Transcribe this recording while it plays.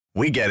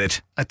We get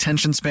it.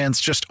 Attention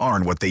spans just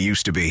aren't what they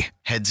used to be.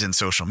 Heads in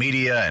social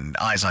media and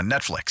eyes on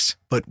Netflix.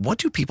 But what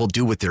do people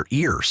do with their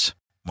ears?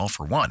 Well,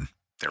 for one,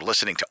 they're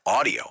listening to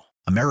audio.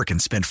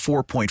 Americans spend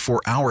 4.4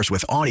 hours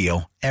with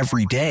audio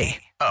every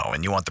day. Oh,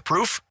 and you want the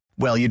proof?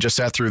 Well, you just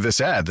sat through this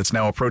ad that's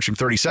now approaching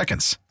 30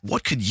 seconds.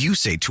 What could you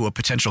say to a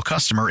potential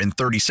customer in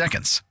 30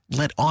 seconds?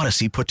 Let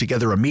Odyssey put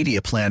together a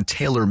media plan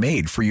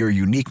tailor-made for your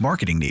unique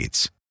marketing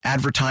needs.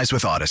 Advertise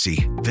with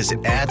Odyssey.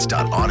 Visit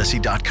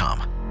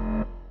ads.odyssey.com.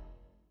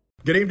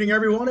 Good evening,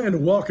 everyone,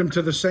 and welcome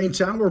to the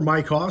Saints Hour.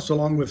 Mike Hoss,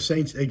 along with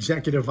Saints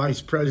Executive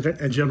Vice President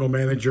and General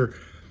Manager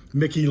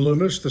Mickey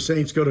Loomis. The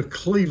Saints go to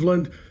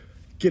Cleveland,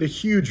 get a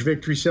huge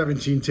victory,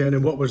 17-10,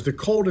 in what was the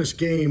coldest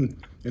game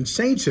in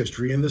Saints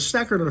history and the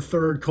second or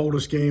third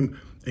coldest game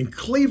in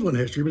Cleveland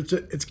history. But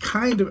it's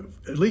kind of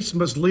at least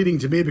misleading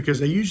to me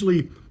because they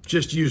usually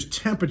just use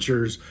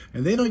temperatures,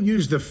 and they don't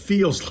use the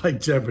feels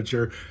like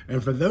temperature.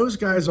 And for those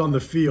guys on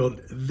the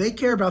field, they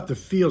care about the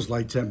feels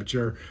like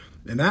temperature,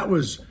 and that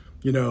was –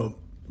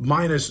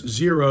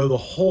 -0 the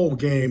whole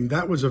game.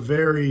 That was a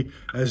very,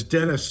 as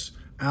Dennis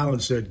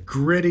Allen said,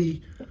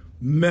 gritty,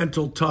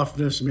 mental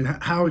toughness. I mean,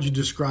 how would you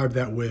describe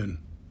that win?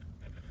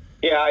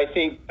 Yeah, I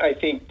think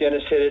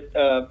Dennis hit it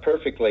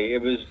perfectly.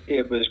 It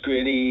was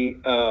gritty.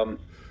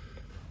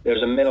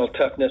 There's a mental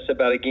toughness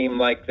about a game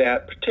like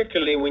that,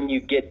 particularly when you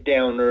get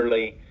down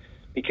early,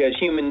 because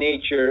human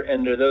nature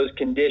under those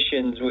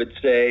conditions would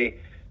say,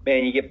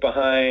 man, you get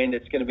behind,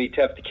 it's going to be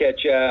tough to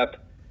catch up.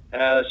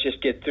 Let's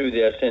just get through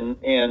this.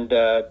 And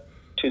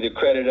to the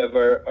credit of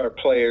our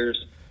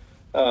players,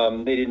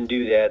 they didn't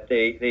do that.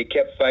 They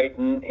kept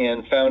fighting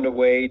and found a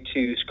way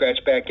to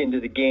scratch back into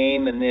the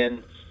game and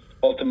then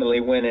ultimately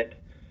win it.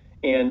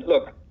 And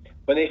look,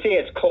 when they say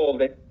it's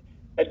cold,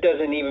 that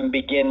doesn't even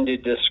begin to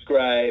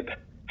describe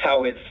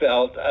how it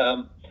felt.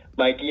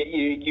 Mike,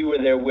 you were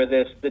there with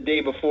us the day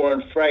before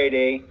on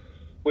Friday,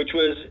 which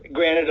was,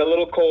 granted, a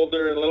little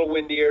colder and a little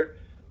windier.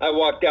 I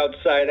walked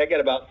outside. I got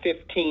about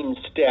 15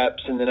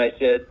 steps, and then I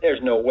said,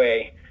 there's no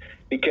way,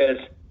 because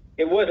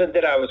it wasn't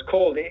that I was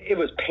cold. It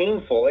was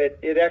painful.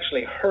 It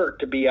actually hurt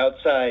to be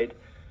outside.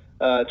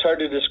 It's hard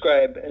to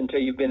describe until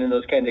you've been in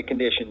those kind of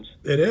conditions.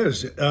 It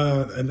is,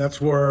 and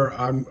that's where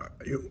I'm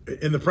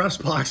in the press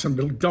box.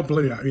 Don't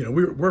believe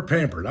we're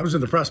pampered. I was in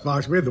the press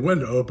box. We had the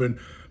window open,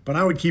 but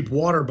I would keep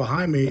water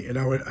behind me, and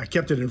I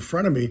kept it in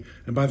front of me.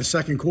 And by the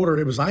second quarter,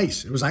 it was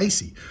ice. It was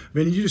icy. I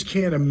mean, you just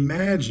can't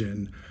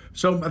imagine.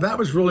 So that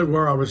was really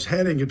where I was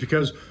heading,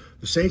 because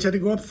the Saints had to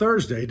go up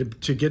Thursday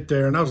to get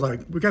there. And I was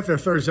like, we got there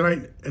Thursday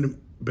night.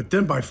 But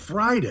then by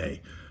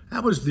Friday,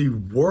 that was the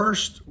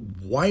worst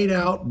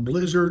whiteout,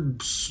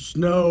 blizzard,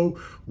 snow,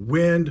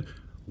 wind.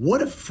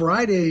 What if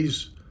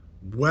Friday's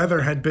weather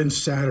had been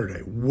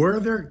Saturday?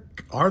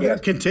 Are there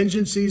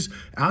contingencies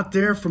out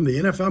there from the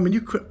NFL? I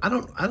mean,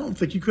 I don't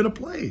think you could have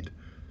played.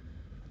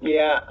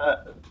 Yeah.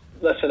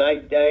 Listen,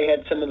 I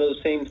had some of those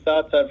same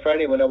thoughts on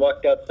Friday when I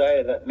walked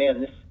outside. I thought,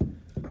 man, this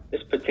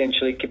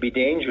potentially could be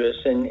dangerous.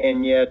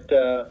 And yet,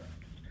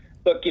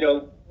 look,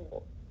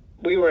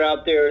 we were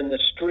out there in the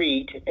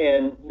street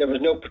and there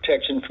was no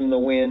protection from the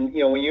wind.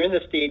 When you're in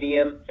the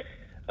stadium,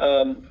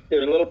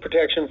 there's a little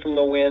protection from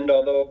the wind,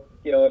 although,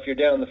 if you're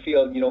down the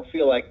field, you don't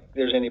feel like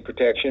there's any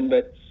protection.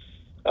 But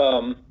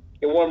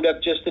it warmed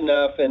up just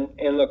enough.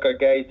 And look, our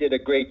guys did a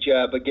great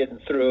job of getting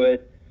through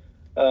it.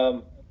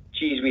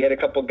 We had a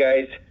couple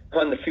guys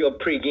on the field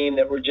pregame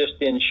that were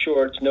just in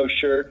shorts, no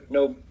shirt,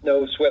 no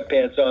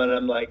sweatpants on.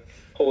 I'm like,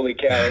 holy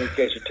cow, these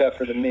guys are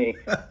tougher than me.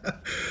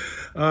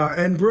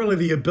 And really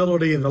the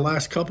ability in the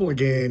last couple of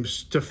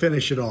games to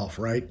finish it off,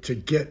 right? To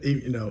get,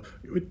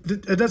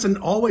 it doesn't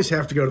always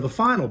have to go to the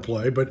final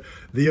play, but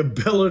the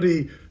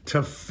ability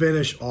to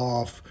finish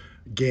off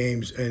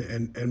games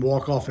and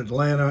walk off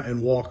Atlanta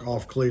and walk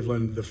off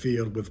Cleveland, the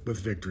field with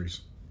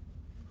victories.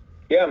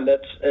 Yeah,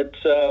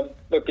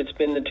 look, it's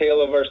been the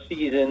tale of our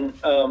season.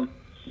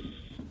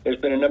 There's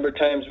been a number of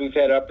times we've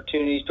had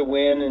opportunities to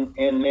win,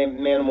 and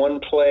man, one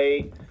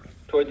play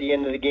toward the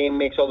end of the game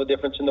makes all the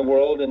difference in the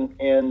world.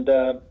 And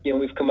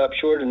we've come up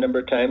short a number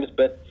of times,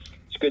 but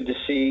it's good to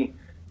see.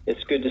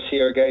 It's good to see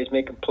our guys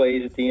making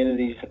plays at the end of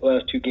these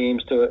last two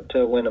games to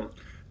win them.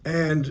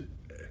 And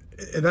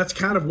that's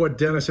kind of what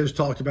Dennis has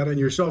talked about, and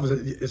yourself.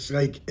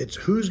 It's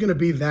who's going to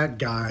be that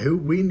guy who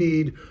we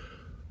need.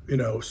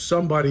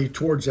 Somebody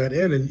towards that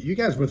end. And you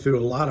guys went through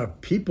a lot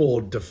of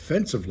people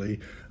defensively.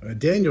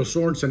 Daniel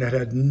Sorensen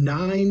had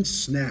 9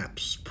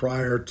 snaps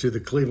prior to the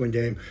Cleveland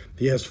game.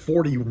 He has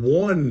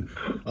 41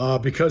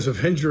 because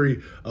of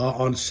injury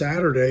on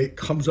Saturday.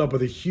 Comes up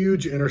with a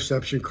huge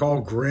interception.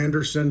 Carl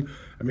Granderson.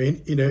 I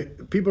mean,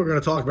 people are going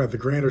to talk about the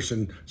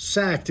Granderson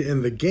sack to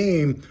end the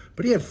game,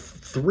 but he had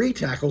 3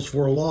 tackles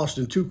for a loss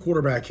and 2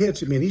 quarterback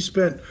hits. I mean, he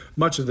spent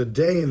much of the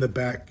day in the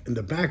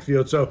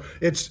backfield. So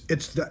it's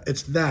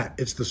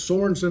the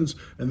Sorensens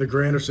and the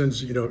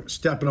Grandersons,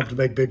 stepping up to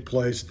make big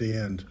plays at the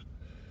end.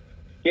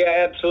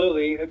 Yeah,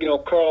 absolutely.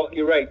 Carl,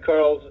 you're right.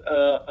 Carl's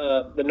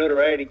the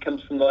notoriety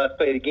comes from the last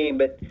play of the game,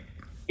 but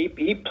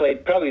he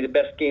played probably the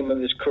best game of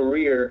his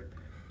career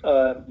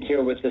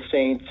here with the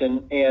Saints,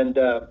 and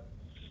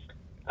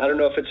I don't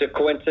know if it's a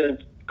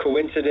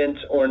coincidence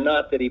or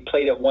not that he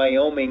played at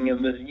Wyoming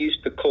and was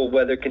used to cold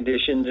weather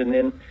conditions, and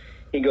then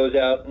he goes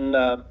out and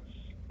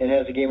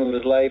has a game of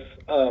his life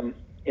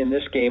in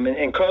this game.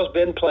 And Carl's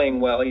been playing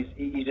well. He's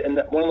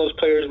one of those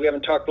players we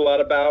haven't talked a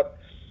lot about,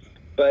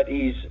 but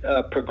he's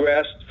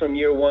progressed from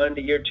year 1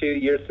 to year 2,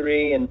 year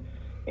 3, and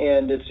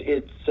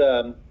it's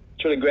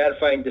really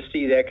gratifying to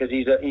see that, because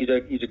he's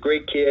a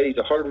great kid. He's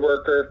a hard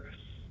worker,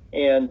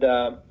 and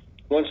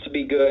wants to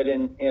be good,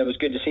 and it was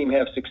good to see him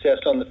have success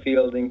on the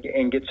field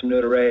and get some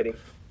notoriety.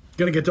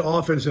 Going to get to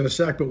offense in a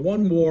sec, but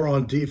one more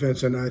on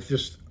defense, and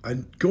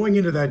I'm going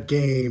into that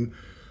game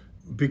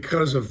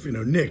because of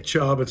Nick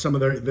Chubb and some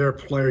of their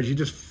players. You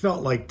just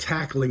felt like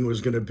tackling was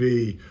going to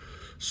be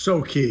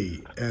so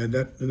key, and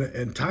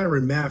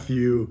Tyrann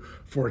Mathieu,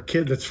 for a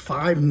kid that's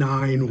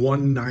 5'9",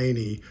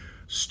 190,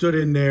 stood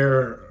in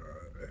there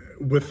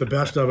with the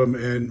best of them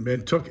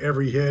and took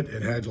every hit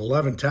and had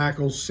 11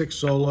 tackles, 6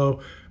 solo,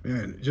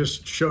 and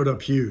just showed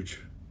up huge.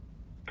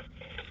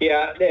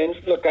 Yeah, and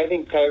look, I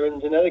think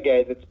Tyrann's another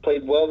guy that's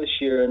played well this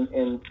year,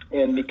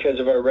 and because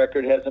of our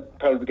record, hasn't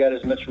probably got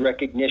as much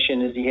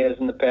recognition as he has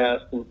in the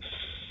past. And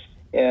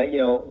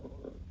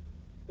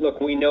look,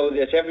 we know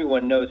this.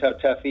 Everyone knows how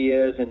tough he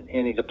is, and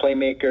he's a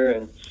playmaker,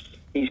 and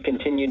he's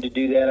continued to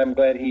do that. I'm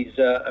glad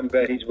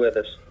he's with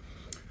us.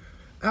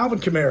 Alvin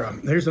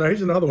Kamara, here's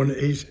another one.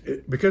 He's,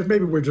 because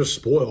maybe we're just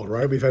spoiled,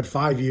 right? We've had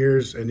 5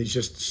 years, and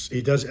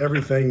he does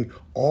everything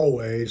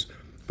always.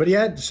 But he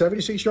had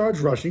 76 yards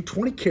rushing,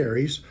 20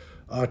 carries,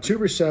 2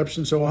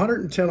 receptions, so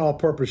 110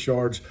 all-purpose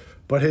yards.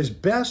 But his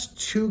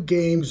best 2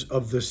 games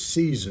of the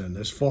season,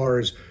 as far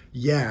as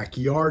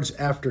yards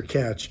after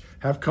catch,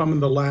 have come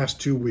in the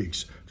last 2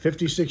 weeks.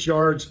 56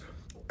 yards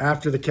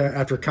after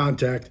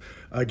contact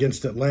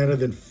against Atlanta,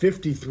 then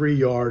 53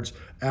 yards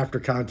after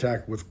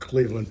contact with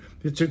Cleveland.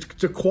 It's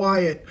a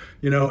quiet,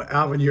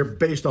 Alvin year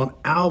based on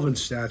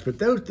Alvin's stats, but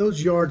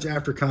those yards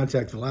after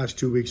contact the last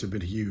 2 weeks have been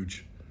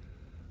huge.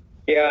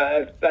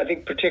 Yeah, I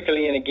think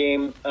particularly in a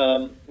game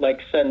like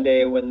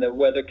Sunday, when the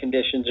weather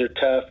conditions are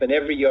tough and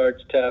every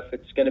yard's tough,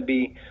 it's going to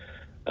be,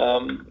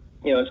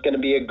 it's going to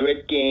be a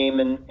grit game,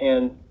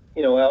 and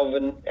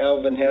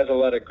Alvin has a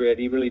lot of grit.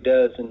 He really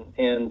does,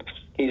 and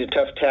he's a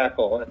tough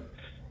tackle,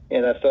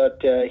 and I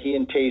thought he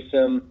and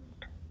Taysom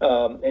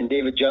and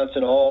David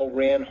Johnson all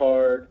ran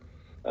hard.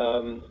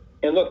 And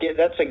look,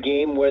 that's a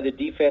game where the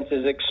defense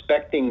is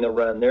expecting the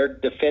run. They're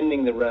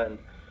defending the run,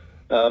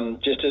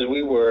 just as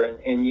we were.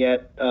 And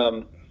yet,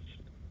 those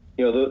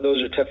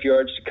are tough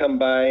yards to come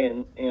by,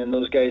 and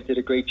those guys did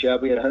a great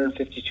job. We had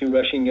 152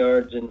 rushing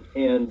yards,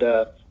 and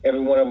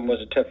every one of them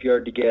was a tough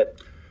yard to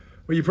get.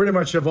 Well, you pretty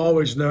much have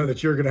always known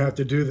that you're going to have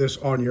to do this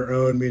on your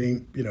own,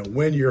 meaning,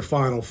 win your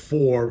Final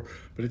Four.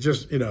 But it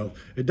just,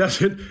 it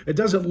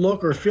doesn't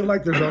look or feel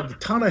like there's a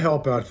ton of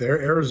help out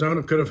there.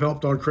 Arizona could have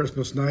helped on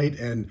Christmas night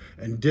and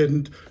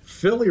didn't.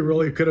 Philly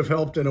really could have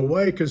helped in a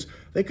way, because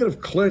they could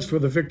have clinched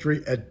with a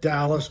victory at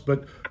Dallas,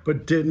 but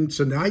didn't.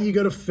 So now you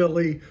go to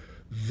Philly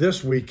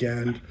this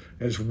weekend,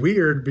 and it's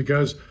weird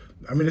because,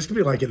 it's going to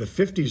be like in the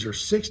 50s or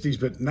 60s,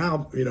 but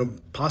now,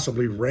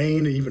 possibly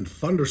rain, even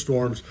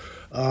thunderstorms.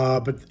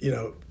 But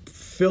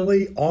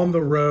Philly on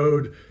the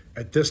road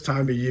at this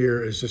time of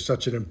year is just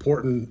such an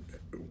important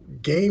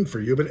game for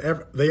you.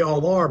 But they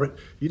all are, but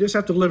you just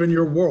have to live in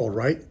your world,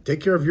 right?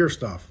 Take care of your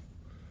stuff.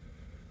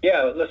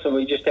 Yeah, listen,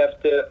 we just have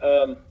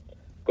to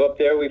go up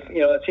there.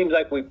 It seems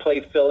like we play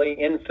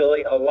in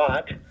Philly a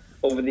lot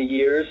over the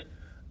years.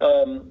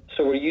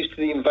 So we're used to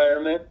the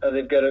environment.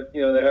 They've got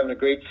they're having a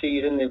great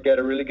season. They've got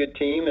a really good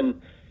team,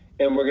 and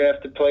we're gonna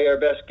have to play our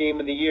best game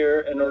of the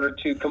year in order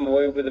to come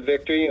away with a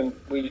victory. And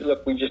we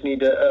just need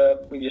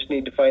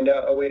to find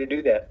out a way to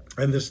do that.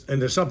 And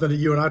there's something that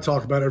you and I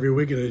talk about every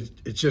week, and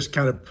it's just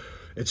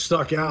it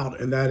stuck out,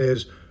 and that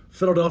is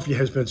Philadelphia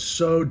has been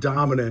so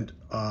dominant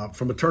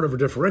from a turnover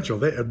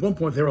differential. At one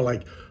point they were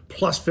like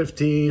plus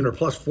 15 or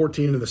plus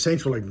 14, and the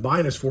Saints were like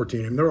minus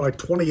 14, and there were like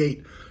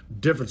 28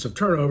 difference of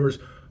turnovers.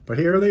 But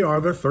here they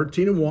are, they're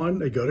 13-1.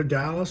 They go to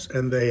Dallas,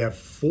 and they have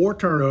 4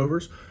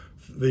 turnovers.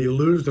 They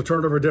lose the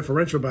turnover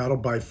differential battle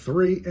by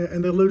 3,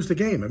 and they lose the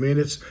game. I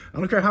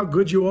don't care how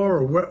good you are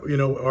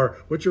or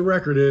what your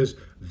record is,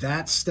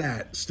 that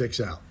stat sticks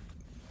out.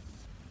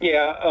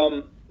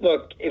 Yeah,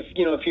 look, if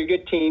you're a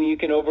good team, you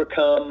can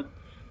overcome,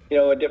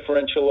 a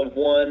differential of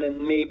 1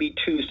 and maybe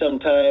 2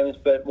 sometimes.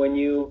 But when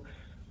you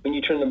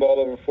turn the ball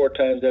over 4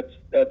 times,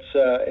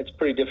 it's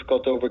pretty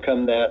difficult to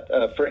overcome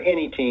that for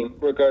any team,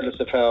 regardless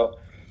of how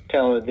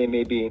talented they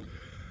may be.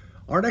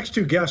 Our next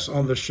 2 guests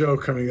on the show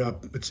coming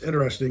up, it's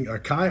interesting.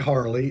 Kai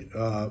Harley,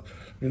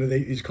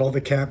 he's called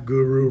the Cap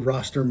Guru,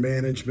 roster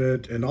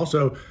management, and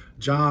also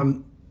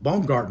John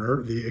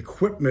Baumgartner, the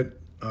equipment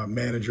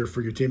manager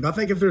for your team. I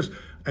think if there's,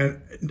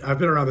 and I've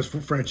been around this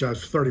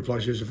franchise for 30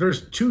 plus years, if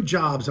there's 2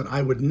 jobs that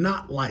I would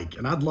not like,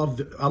 and I love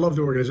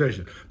the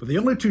organization, but the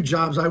only 2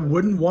 jobs I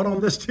wouldn't want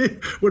on this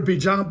team would be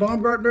John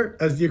Baumgartner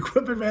as the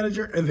equipment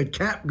manager and the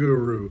Cap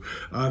Guru.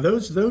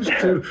 Those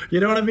 2,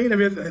 you know what I mean?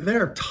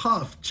 They're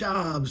tough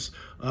jobs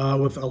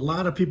with a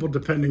lot of people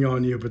depending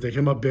on you, but they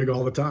come up big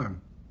all the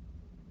time.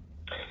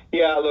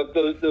 Yeah, look,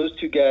 those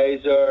two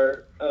guys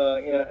are,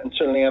 and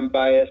certainly I'm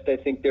biased. I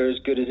think they're as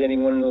good as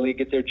anyone in the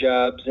league at their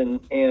jobs, and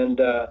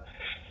they're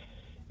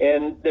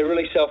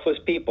really selfless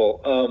people.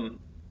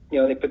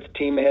 They put the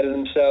team ahead of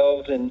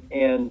themselves,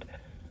 and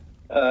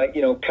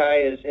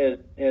Kai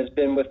has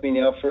been with me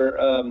now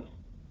for,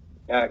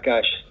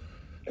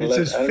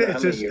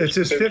 It's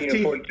his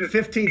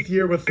 15th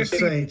year with the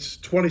Saints,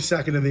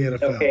 22nd in the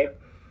NFL. Okay,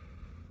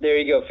 there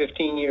you go,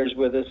 15 years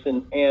with us,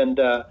 and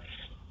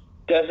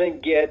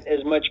doesn't get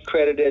as much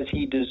credit as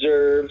he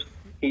deserves.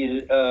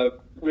 He's a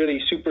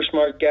really super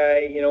smart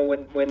guy.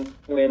 When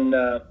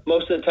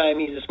most of the time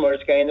he's the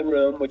smartest guy in the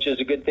room, which is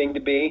a good thing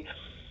to be,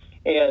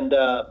 and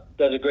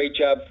does a great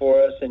job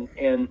for us.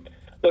 And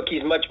look,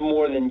 he's much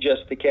more than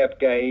just the cap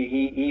guy.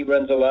 He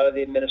runs a lot of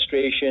the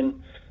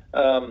administration.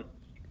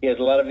 He has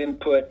a lot of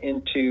input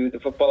into the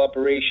football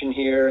operation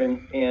here,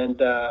 and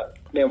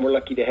man, we're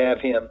lucky to have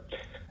him.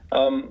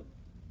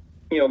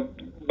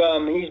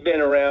 Bum, he's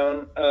been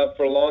around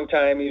for a long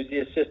time. He was the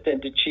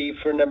assistant to chief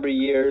for a number of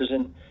years,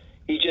 and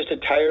he's just a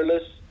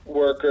tireless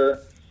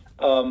worker.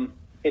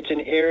 It's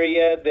an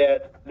area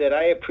that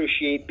I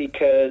appreciate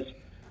because,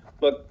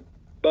 look,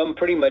 Bum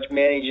pretty much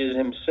manages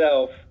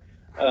himself.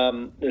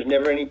 There's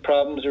never any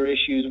problems or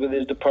issues with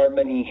his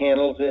department. He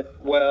handles it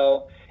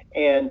well,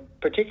 and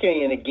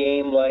particularly in a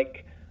game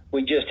like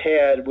we just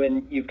had,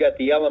 when you've got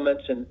the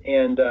elements and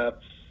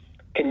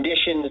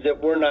conditions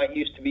that we're not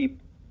used to be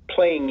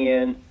playing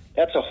in,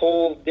 that's a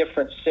whole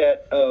different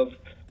set of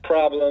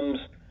problems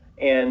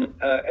and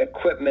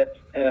equipment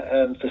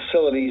and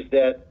facilities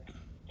that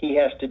he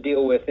has to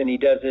deal with, and he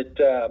does it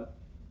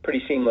pretty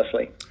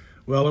seamlessly.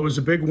 Well, it was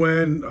a big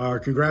win.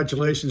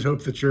 Congratulations.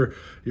 Hope that your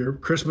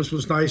Christmas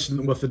was nice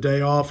and with the day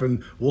off,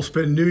 and we'll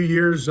spend New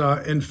Year's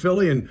in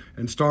Philly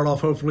and start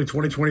off hopefully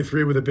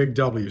 2023 with a big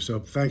W. So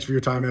thanks for your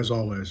time as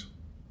always.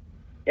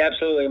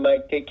 Absolutely,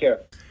 Mike. Take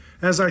care.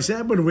 As I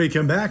said, when we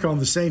come back on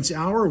the Saints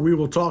Hour, we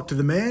will talk to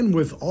the man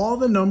with all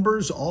the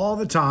numbers all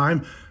the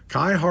time,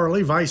 Kai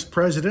Harley, Vice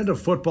President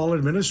of Football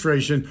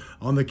Administration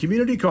on the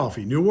Community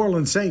Coffee New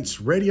Orleans Saints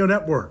Radio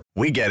Network.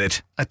 We get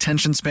it.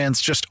 Attention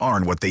spans just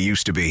aren't what they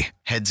used to be.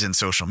 Heads in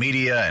social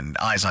media and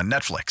eyes on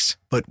Netflix.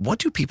 But what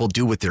do people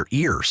do with their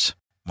ears?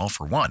 Well,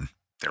 for one,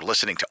 they're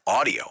listening to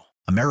audio.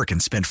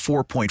 Americans spend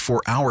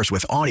 4.4 hours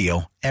with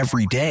audio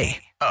every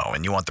day. Oh,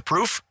 and you want the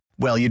proof?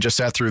 Well, you just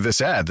sat through this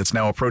ad that's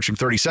now approaching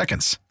 30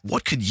 seconds.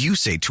 What could you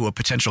say to a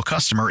potential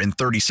customer in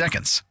 30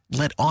 seconds?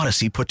 Let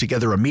Odyssey put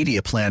together a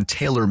media plan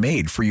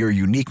tailor-made for your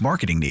unique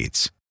marketing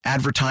needs.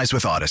 Advertise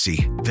with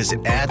Odyssey.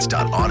 Visit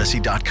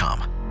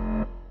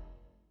ads.odyssey.com.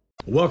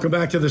 Welcome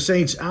back to the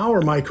Saints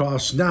Hour, Mike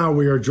Hoss. Now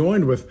we are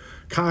joined with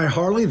Kai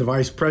Harley, the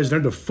Vice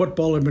President of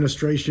Football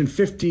Administration,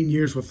 15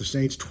 years with the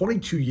Saints,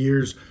 22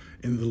 years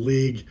in the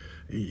league.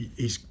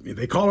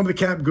 They call him the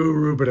cap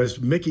guru, but as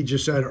Mickey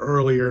just said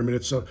earlier, I mean,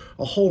 it's a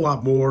whole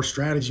lot more: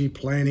 strategy,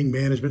 planning,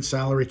 management,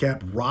 salary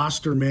cap,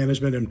 roster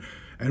management,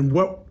 and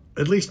what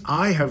at least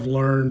I have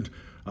learned,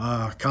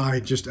 Kai,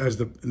 just as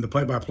in the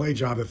play-by-play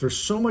job, that there's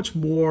so much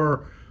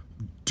more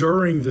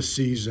during the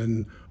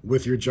season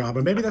with your job,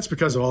 and maybe that's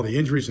because of all the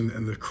injuries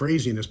and the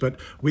craziness. But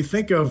we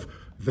think of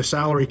the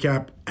salary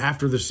cap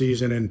after the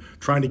season and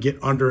trying to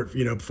get under it,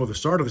 before the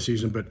start of the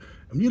season. But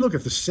when you look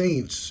at the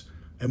Saints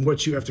and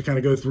what you have to kind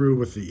of go through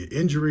with the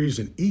injuries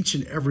and each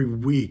and every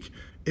week,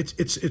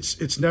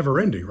 it's never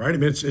ending, right? I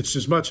mean, it's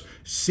as much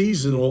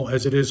seasonal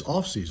as it is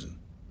off season.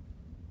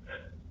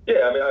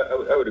 Yeah, I mean,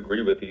 I would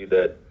agree with you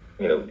that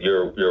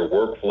your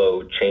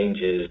workflow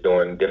changes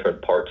during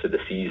different parts of the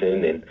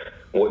season, and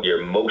what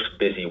you're most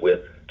busy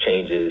with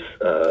changes,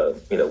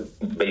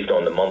 based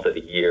on the month of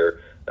the year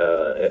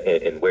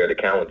and where the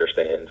calendar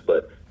stands.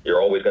 But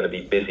you're always going to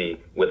be busy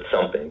with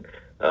something.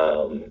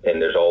 And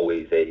there's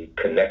always a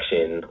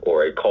connection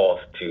or a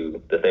cost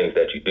to the things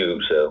that you do.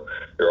 So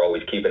you're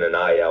always keeping an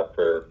eye out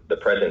for the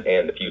present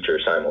and the future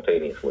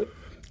simultaneously.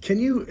 Can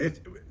you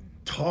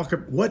talk,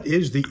 what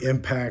is the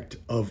impact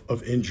of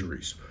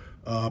injuries?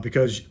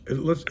 Because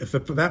if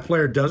that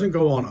player doesn't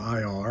go on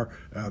IR,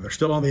 they're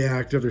still on the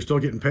active, they're still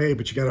getting paid,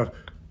 but you got to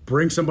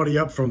bring somebody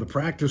up from the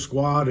practice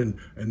squad, and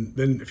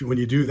then when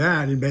you do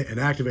that and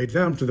activate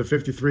them to the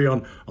 53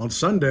 on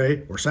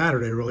Sunday or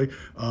Saturday, really,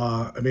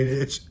 I mean,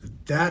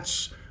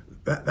 that's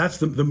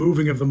the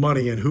moving of the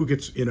money, and who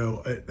gets,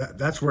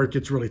 that's where it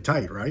gets really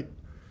tight, right?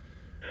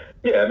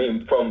 Yeah, I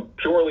mean,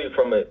 purely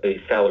from a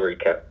salary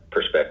cap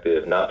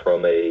perspective, not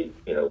from a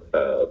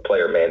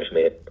player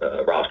management,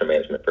 roster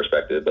management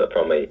perspective, but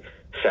from a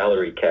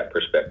salary cap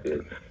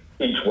perspective.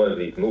 Each one of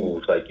these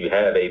moves, like, you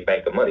have a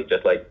bank of money,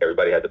 just like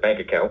everybody has a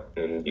bank account,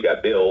 and you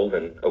got bills,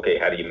 and okay,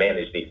 how do you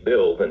manage these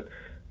bills? And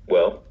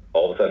well,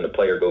 all of a sudden the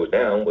player goes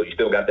down, well, you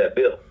still got that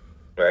bill,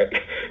 right?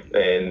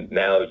 And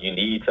now you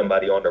need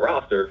somebody on the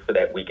roster for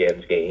that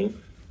weekend's game.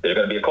 There's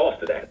going to be a cost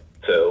to that.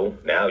 So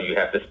now you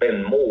have to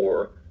spend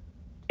more,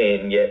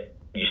 and yet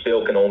you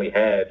still can only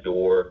have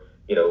your,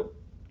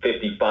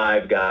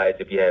 55 guys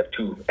if you have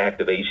two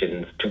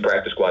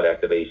practice squad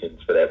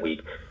activations for that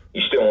week.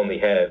 You still only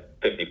have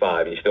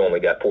 55, and you still only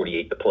got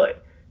 48 to play.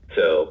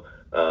 So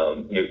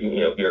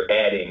you're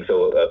adding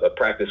a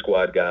practice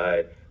squad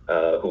guy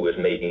who is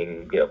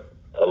making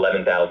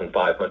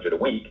 $11,500 a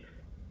week.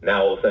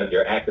 Now all of a sudden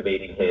you're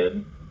activating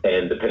him,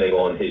 and depending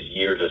on his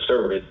years of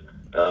service,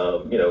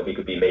 he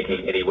could be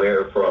making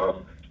anywhere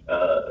from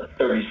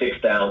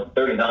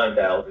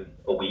 $39,000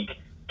 a week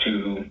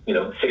to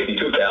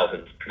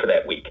 $62,000 for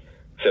that week.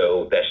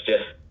 So that's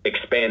just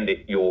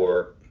expanded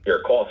your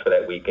cost for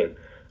that week. And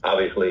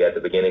obviously at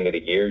the beginning of the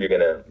year, you're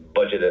going to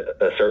budget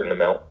a certain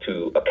amount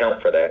to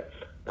account for that.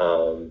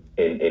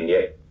 And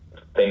yet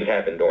things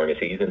happen during a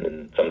season,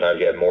 and sometimes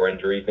you have more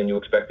injuries than you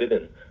expected,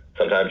 and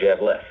sometimes you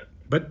have less.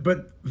 But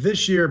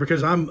this year,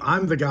 because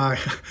I'm the guy,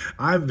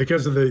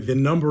 because of the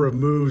number of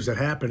moves that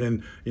happen,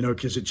 and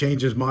because it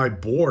changes my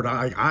board,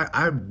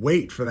 I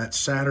wait for that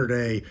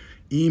Saturday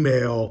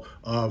email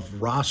of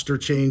roster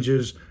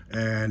changes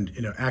and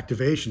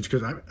activations,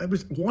 because I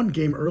was one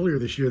game earlier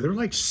this year. There were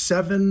like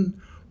 7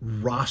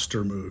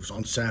 roster moves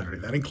on Saturday.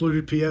 That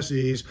included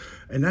PSEs,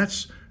 and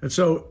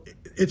so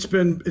it's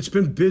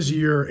been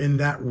busier in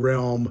that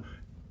realm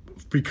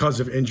because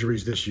of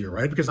injuries this year,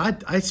 right? Because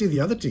I see the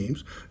other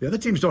teams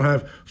don't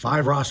have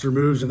 5 roster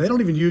moves, and they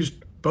don't even use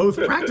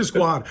both practice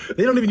squad.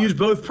 They don't even use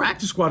both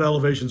practice squad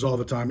elevations all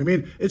the time. I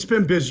mean, it's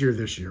been busier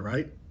this year,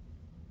 right?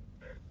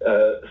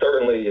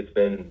 Certainly it's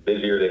been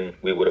busier than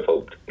we would have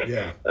hoped.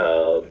 Yeah.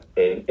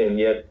 And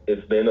yet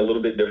it's been a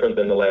little bit different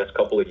than the last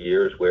couple of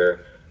years,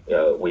 where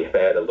we've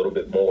had a little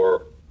bit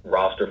more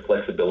roster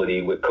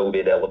flexibility with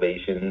COVID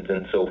elevations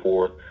and so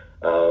forth.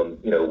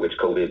 Which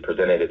COVID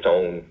presented its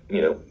own,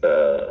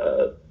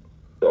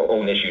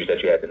 own issues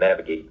that you had to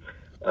navigate.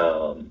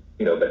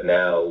 But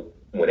now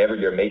whenever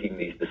you're making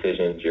these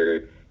decisions,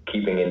 you're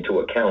keeping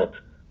into account,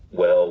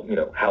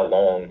 how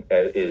long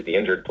is the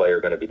injured player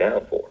going to be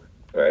down for,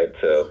 right?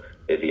 So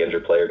is the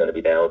injured player going to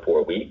be down for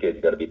a week? Is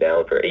he going to be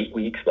down for 8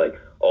 weeks? Like,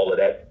 all of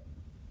that,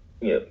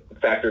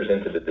 factors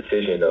into the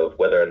decision of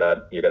whether or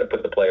not you're going to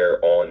put the player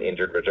on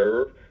injured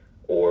reserve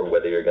or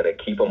whether you're going to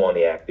keep them on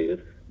the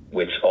active,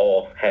 which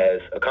all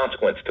has a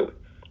consequence to it.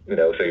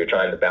 So you're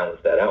trying to balance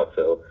that out.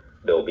 So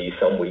there'll be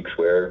some weeks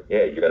where,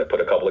 you're going to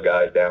put a couple of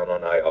guys down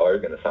on IR, you're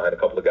going to sign a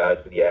couple of guys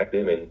to the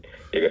active, and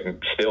you're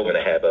still going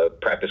to have a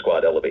practice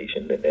squad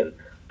elevation. And then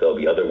there'll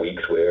be other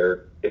weeks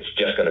where it's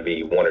just going to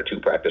be 1 or 2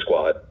 practice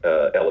squad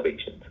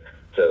elevations.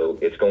 So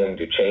it's going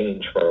to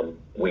change from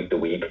week to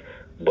week.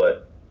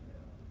 But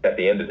at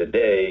the end of the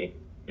day,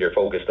 you're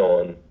focused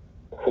on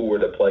who are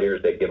the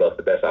players that give us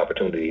the best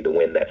opportunity to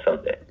win that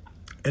Sunday.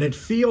 And it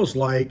feels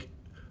like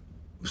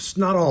it's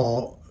not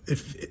all.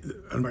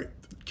 I'm going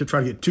to try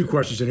to get 2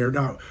 questions in here.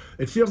 Now,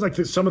 it feels like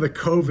some of the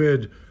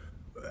COVID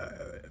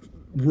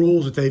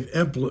rules that they've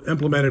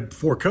implemented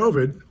before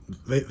COVID,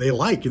 they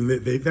like, and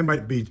they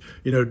might be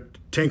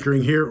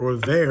tinkering here or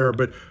there.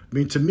 But I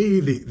mean, to me,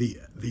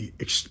 the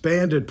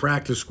expanded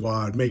practice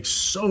squad makes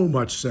so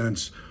much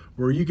sense,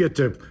 where you get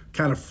to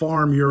kind of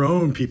farm your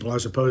own people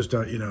as opposed to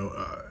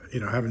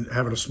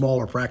having a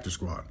smaller practice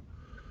squad.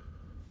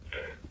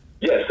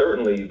 Yeah,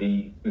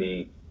 certainly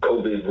the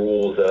COVID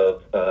rules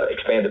of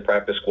expanded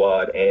practice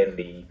squad and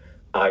the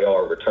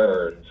IR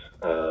returns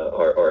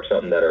are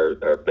something that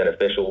are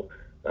beneficial.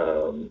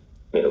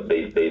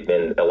 They've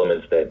been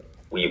elements that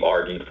we've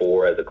argued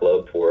for as a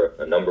club for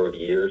a number of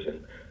years,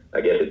 and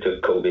I guess it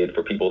took COVID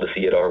for people to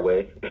see it our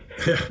way.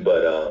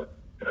 But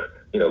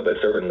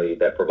certainly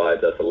that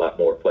provides us a lot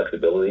more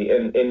flexibility,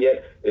 and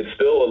yet it's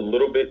still a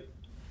little bit.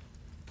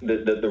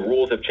 The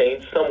rules have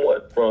changed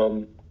somewhat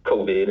from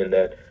COVID, in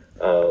that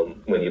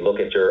when you look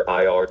at your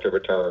IR to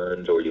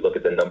returns, or you look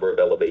at the number of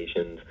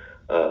elevations,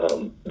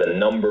 the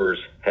numbers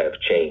have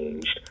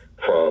changed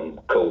from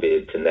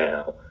COVID to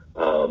now.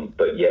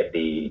 But yet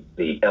the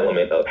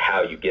element of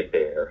how you get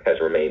there has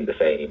remained the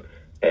same,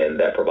 and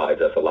that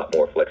provides us a lot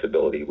more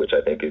flexibility, which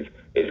I think is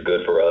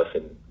good for us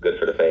and good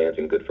for the fans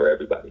and good for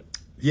everybody.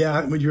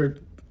 Yeah,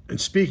 and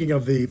speaking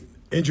of the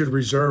injured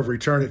reserve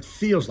return, it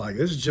feels like,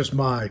 this is just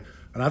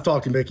and I've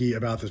talked to Mickey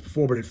about this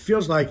before, but it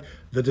feels like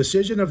the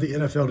decision of the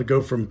NFL to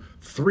go from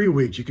 3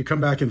 weeks, you could come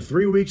back in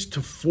 3 weeks,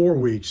 to 4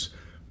 weeks,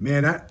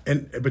 man,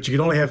 but you could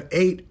only have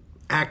 8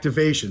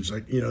 activations,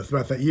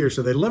 throughout that year.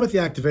 So they limit the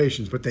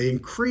activations, but they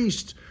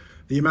increased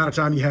the amount of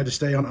time you had to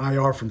stay on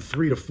IR from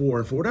 3 to 4.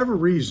 And for whatever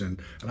reason,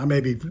 and I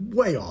may be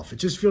way off, it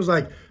just feels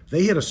like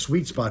they hit a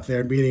sweet spot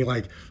there, meaning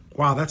like,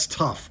 wow, that's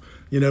tough.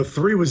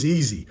 3 was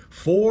easy.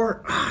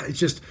 4, it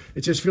just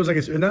feels like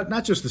it's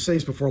not just the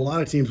Saints, but for a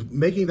lot of teams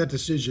making that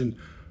decision: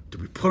 do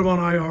we put them on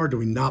IR? Do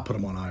we not put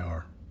them on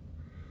IR?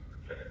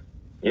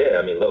 Yeah,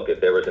 I mean, look, if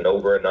there was an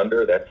over and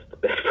under, that's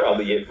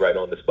probably it right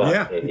on the spot.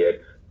 Yeah. And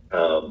yet,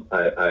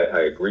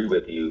 I agree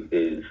with you.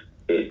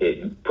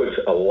 It puts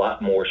a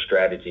lot more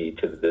strategy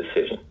to the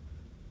decision,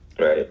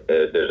 right?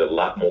 There's a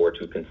lot more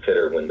to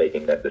consider when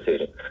making that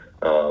decision.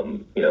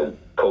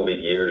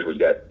 COVID years where you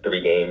got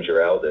 3 games,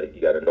 you're out.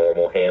 You got a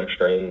normal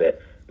hamstring that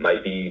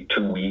might be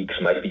 2 weeks,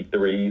 might be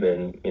 3.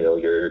 Then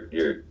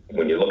you're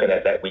when you're looking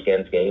at that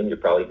weekend's game, you're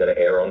probably going to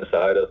err on the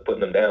side of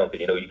putting them down,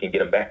 because you can get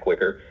them back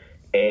quicker,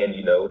 and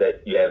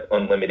that you have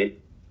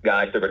unlimited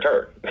guys to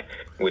return,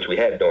 which we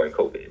had during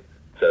COVID.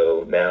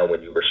 So now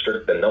when you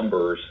restrict the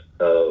numbers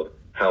of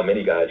how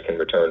many guys can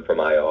return from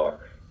IR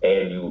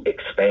and you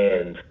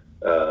expand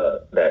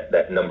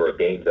that number of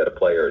games that a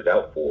player is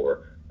out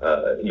for,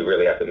 you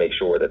really have to make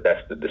sure that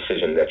that's the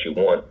decision that you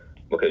want,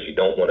 because you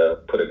don't want to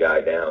put a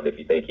guy down if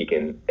you think he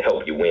can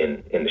help you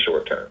win in the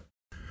short term.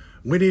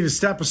 We need to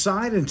step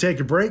aside and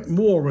take a break.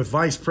 More with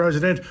Vice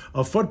President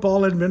of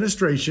Football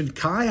Administration,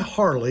 Kai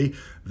Harley.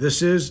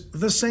 This is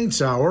the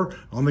Saints Hour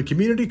on the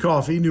Community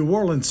Coffee New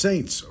Orleans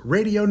Saints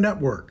Radio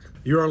Network.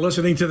 You are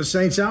listening to the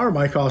Saints Hour.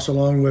 Mike Hoss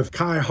along with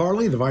Kai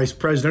Harley, the Vice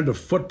President of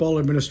Football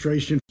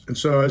Administration. And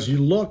so as you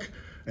look,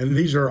 and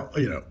these are,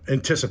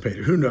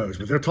 anticipated, who knows,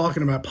 but they're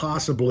talking about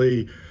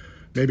possibly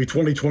maybe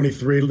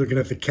 2023, looking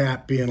at the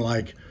cap being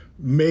like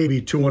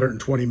maybe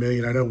 $220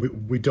 million. I know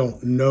we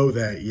don't know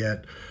that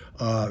yet.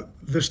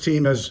 This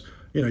team has,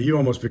 you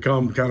almost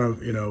become kind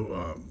of,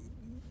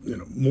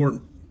 more,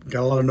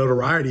 got a lot of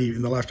notoriety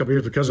in the last couple of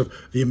years because of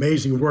the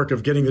amazing work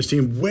of getting this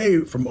team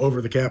way from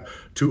over the cap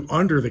to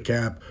under the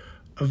cap.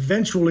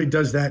 Eventually,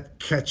 does that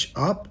catch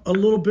up a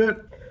little bit?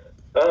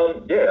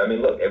 Yeah, I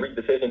mean, look, every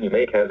decision you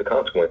make has a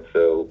consequence.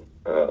 So,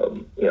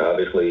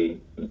 obviously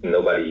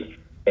nobody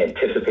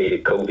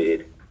anticipated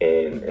COVID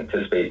and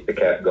anticipated the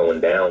cap going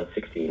down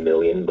 $16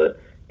 million, but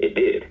it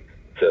did.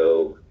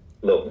 So,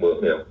 look,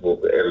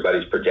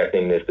 everybody's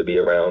projecting this to be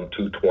around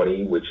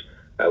 220, which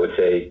I would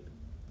say,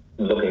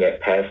 looking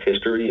at past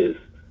history, is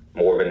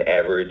more of an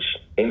average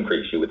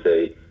increase. You would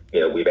say,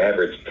 we've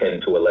averaged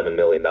 $10 to $11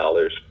 million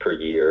per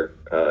year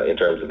in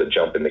terms of the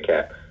jump in the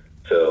cap.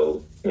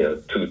 So,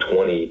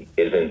 220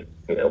 isn't,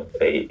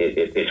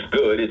 it's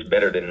good. It's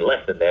better than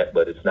less than that,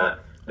 but it's not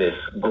this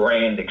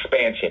grand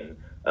expansion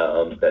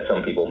that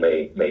some people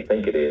may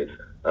think it is.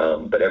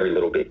 But every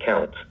little bit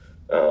counts.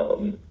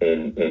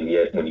 And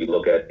yet when you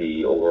look at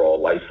the overall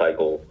life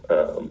cycle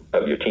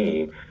of your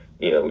team,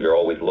 you're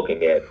always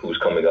looking at who's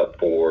coming up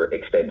for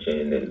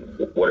extension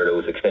and what are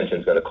those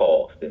extensions going to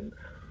cost, and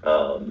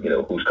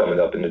who's coming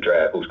up in the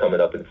draft, who's coming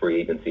up in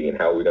free agency, and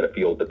how we're going to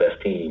field the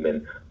best team,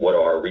 and what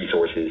are our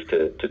resources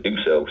to do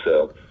so.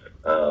 So,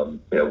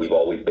 we've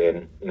always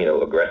been,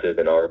 aggressive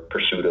in our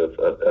pursuit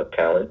of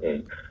talent,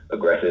 and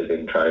aggressive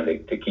in trying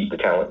to keep the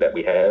talent that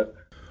we have.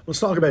 Let's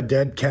talk about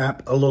dead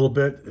cap a little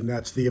bit, and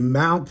that's the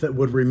amount that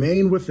would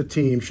remain with the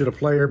team should a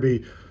player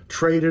be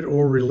traded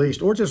or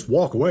released, or just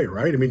walk away,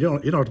 right? I mean, you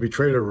don't have to be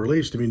traded or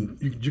released. I mean,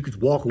 you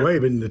could walk away,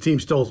 but the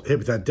team's still hit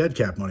with that dead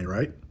cap money,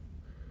 right?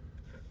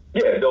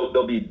 Yeah,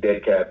 they'll be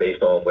dead cap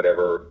based on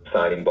whatever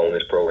signing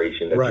bonus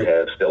proration that you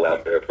have still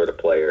out there for the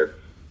player.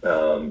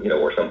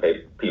 Or some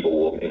people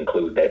will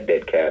include that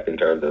dead cap in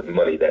terms of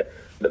money that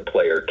the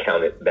player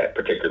counted that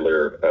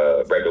particular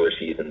regular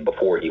season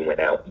before he went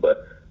out.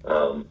 But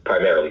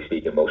primarily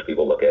speaking, most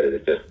people look at it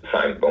as just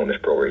signing bonus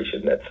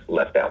proration that's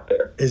left out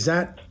there. Is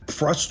that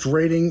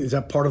frustrating? Is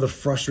that part of the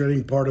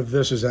frustrating part of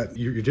this? Is that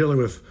you're dealing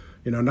with,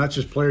 not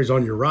just players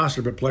on your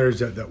roster, but players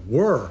that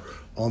were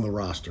on the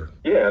roster?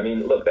 Yeah, I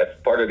mean, look, that's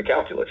part of the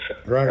calculus.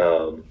 Right.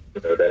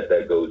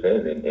 That goes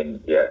in,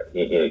 and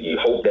you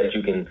hope that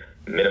you can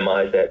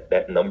minimize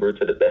that number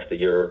to the best of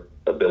your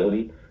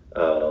ability.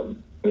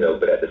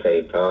 But at the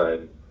same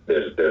time,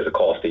 there's a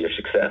cost to your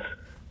success,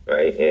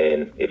 right?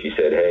 And if you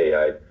said,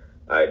 hey,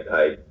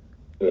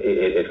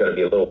 it's going to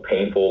be a little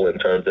painful in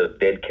terms of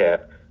dead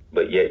cap,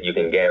 but yet you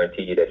can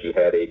guarantee that you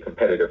had a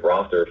competitive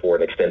roster for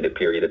an extended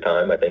period of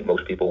time, I think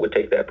most people would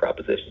take that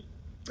proposition.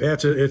 Yeah,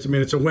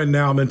 it's a win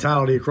now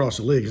mentality across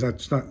the league.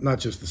 It's not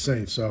just the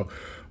Saints. So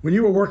when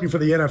you were working for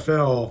the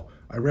NFL,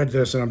 I read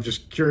this and I'm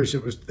just curious.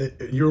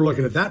 You were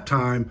looking at that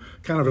time,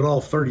 kind of at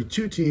all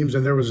 32 teams,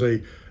 and there was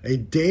a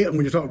day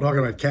when you're talking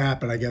about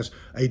cap, and I guess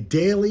a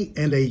daily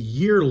and a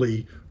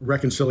yearly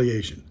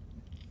reconciliation.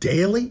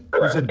 Daily?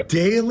 Correct. There's a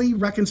daily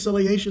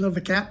reconciliation of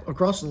the cap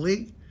across the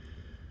league?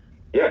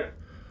 Yeah.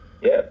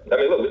 I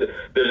mean, look,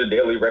 there's a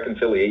daily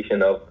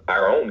reconciliation of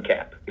our own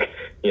cap.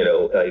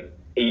 Like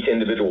each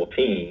individual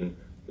team,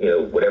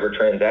 whatever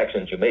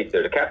transactions you make,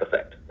 there's a cap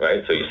effect,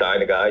 right? So you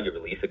sign a guy, you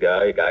release a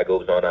guy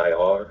goes on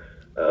IR,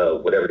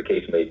 whatever the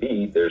case may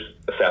be, there's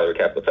a salary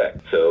cap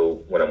effect.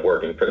 So when I'm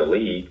working for the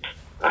league,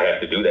 I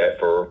have to do that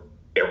for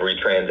every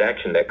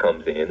transaction that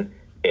comes in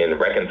and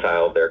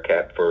reconcile their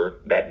cap for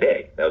that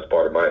day. That was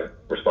part of my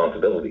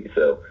responsibility.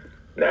 So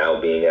now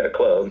being at a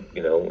club,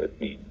 you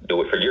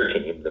do it for your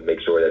team to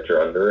make sure that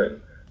you're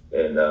under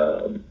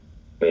and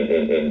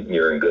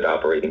you're in good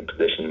operating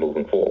position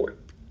moving forward.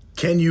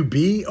 Can you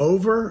be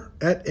over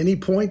at any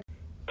point?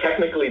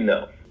 Technically,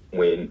 no.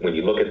 When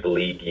you look at the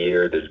league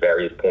year, there's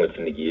various points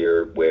in the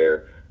year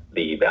where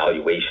the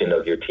evaluation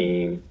of your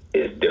team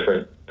is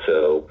different.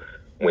 So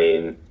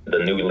when the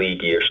new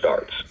league year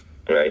starts,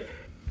 right,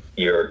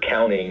 you're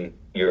counting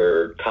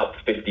your top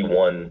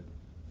 51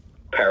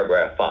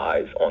 paragraph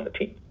 5s on the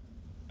team,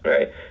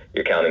 right?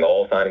 You're counting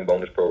all signing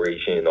bonus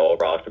proration, all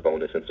roster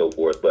bonus, and so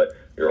forth, but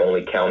you're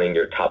only counting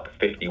your top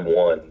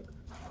 51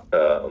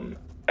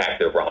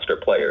 active roster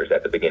players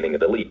at the beginning of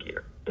the league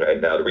year,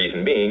 right? Now, the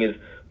reason being is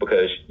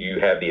because you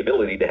have the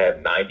ability to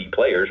have 90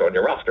 players on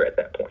your roster at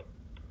that point,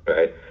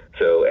 right?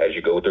 So as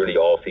you go through the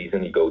all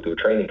season, you go through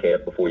training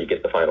camp before you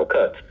get the final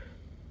cuts,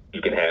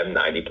 you can have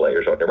 90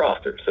 players on your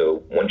roster.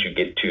 So once you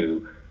get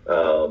to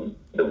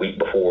the week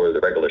before the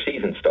regular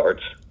season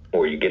starts,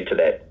 or you get to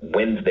that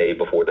Wednesday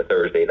before the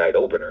Thursday night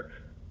opener,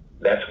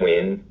 that's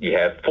when you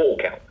have full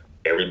count.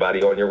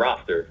 Everybody on your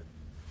roster,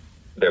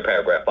 their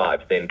paragraph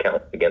 5s then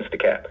count against the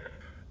cap.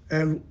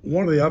 And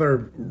one of the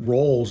other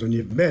roles, and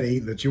you've many,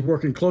 that you're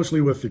working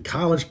closely with the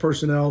college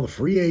personnel, the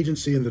free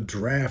agency and the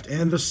draft,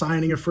 and the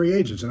signing of free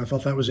agents. And I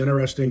thought that was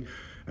interesting.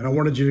 And I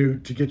wanted you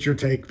to get your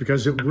take,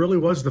 because it really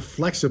was the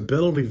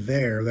flexibility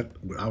there that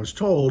I was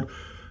told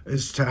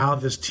as to how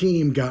this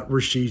team got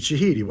Rashid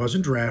Shaheed. He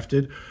wasn't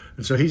drafted,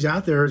 and so he's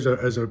out there as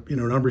a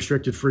an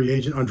unrestricted free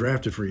agent,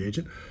 undrafted free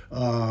agent.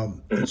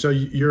 And so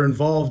you're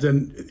involved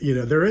in,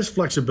 there is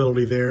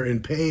flexibility there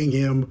in paying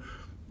him,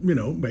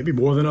 maybe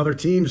more than other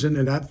teams, and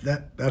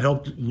that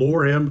helped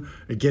lure him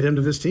and get him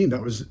to this team.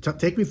 That was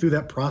take me through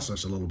that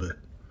process a little bit.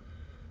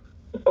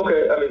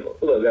 Okay, I mean,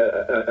 look,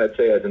 I'd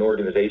say as an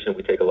organization,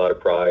 we take a lot of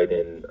pride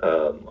in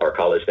our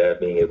college staff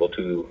being able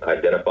to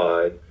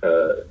identify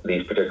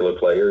these particular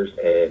players,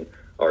 and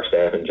our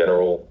staff in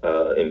general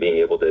in being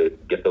able to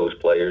get those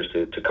players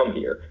to come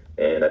here.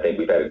 And I think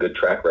we've had a good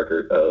track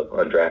record of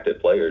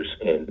undrafted players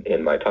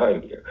in my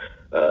time here.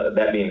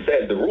 That being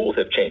said, the rules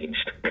have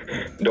changed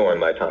during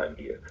my time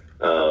here.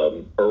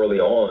 Early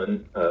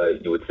on,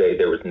 you would say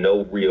there was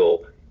no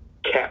real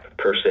cap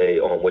per se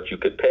on what you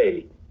could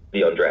pay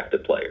the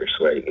undrafted players,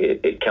 right?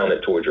 It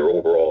counted towards your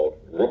overall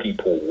rookie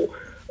pool,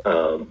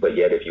 but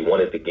yet if you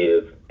wanted to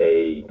give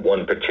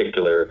one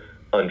particular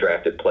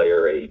undrafted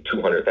player a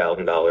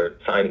 $200,000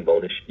 signing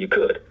bonus, you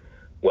could.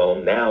 Well,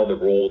 now the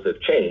rules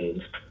have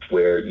changed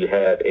where you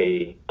have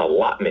a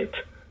allotment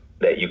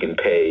that you can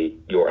pay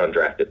your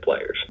undrafted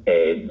players,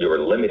 and you're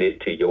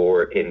limited to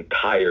your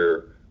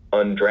entire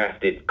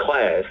undrafted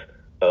class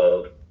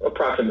of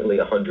approximately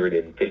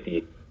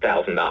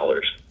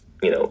 $150,000.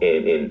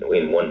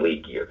 In one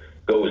league year,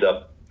 goes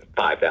up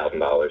 $5,000,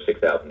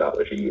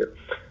 $6,000 a year.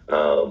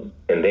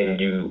 And then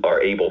you are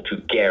able to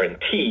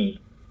guarantee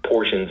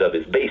portions of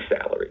his base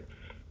salary,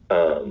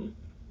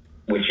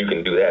 which you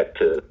can do that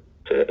to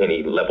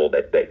any level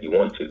that you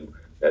want to,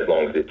 as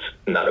long as it's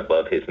not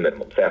above his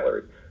minimum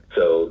salary.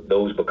 So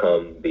those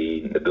become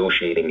the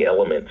negotiating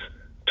elements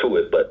to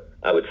it. But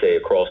I would say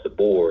across the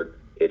board,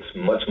 it's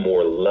much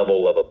more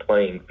level of a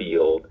playing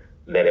field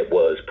than it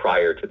was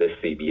prior to this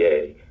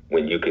CBA,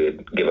 when you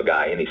could give a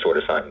guy any sort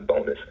of signing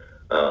bonus,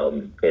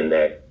 in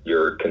that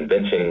you're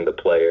convincing the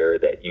player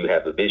that you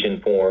have a vision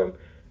for him,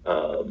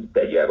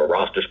 that you have a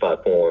roster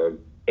spot for him,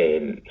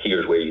 and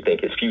here's where you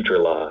think his future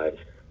lies,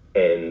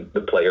 and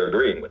the player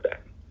agreeing with that,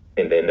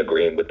 and then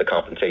agreeing with the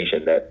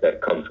compensation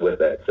that comes with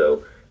that.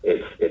 So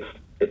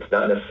it's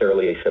not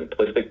necessarily a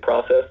simplistic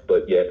process,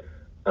 but yet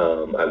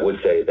I would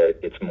say that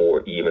it's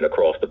more even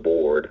across the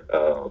board,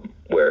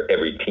 where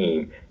every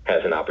team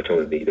has an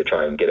opportunity to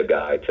try and get a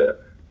guy to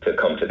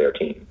come to their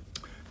team.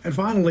 And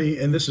finally,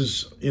 and this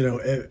is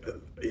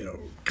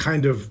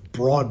kind of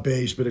broad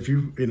based, but if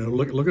you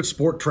look at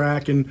Sport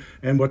Track and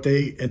what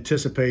they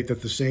anticipate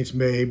that the Saints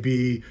may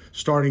be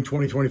starting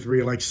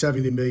 2023 like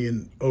 $70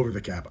 million over the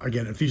cap.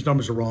 Again, if these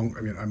numbers are wrong,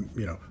 I mean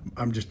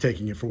I'm just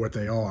taking it for what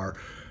they are.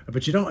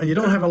 But you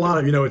don't have a lot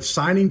of it's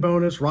signing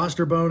bonus,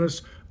 roster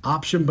bonus,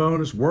 option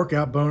bonus,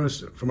 workout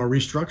bonus. From a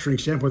restructuring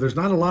standpoint, there's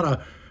not a lot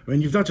of. I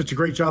mean, you've done such a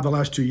great job the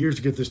last 2 years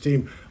to get this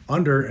team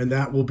under, and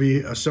that will be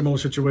a similar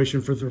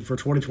situation for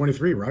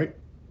 2023, right?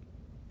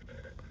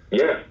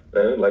 Yeah,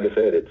 like I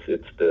said,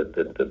 it's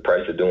the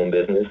price of doing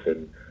business,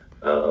 and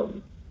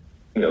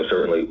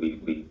certainly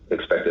we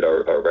expected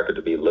our record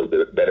to be a little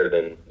bit better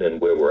than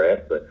where we're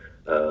at, but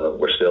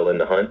we're still in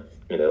the hunt.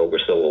 We're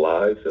still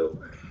alive, so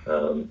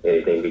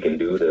anything we can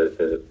do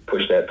to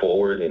push that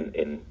forward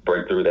and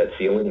break through that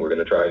ceiling, we're going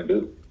to try and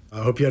do.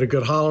 I hope you had a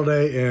good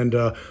holiday, and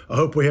I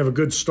hope we have a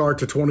good start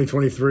to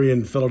 2023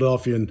 in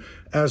Philadelphia. And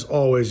as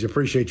always, you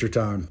appreciate your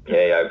time.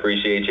 Hey, I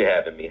appreciate you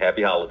having me.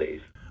 Happy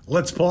holidays.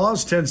 Let's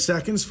pause 10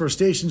 seconds for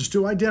stations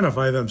to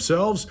identify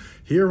themselves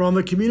here on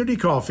the Community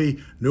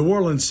Coffee New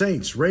Orleans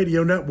Saints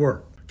Radio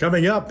Network.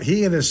 Coming up,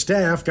 he and his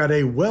staff got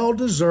a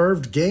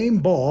well-deserved game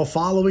ball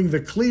following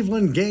the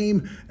Cleveland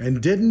game and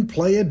didn't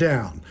play it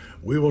down.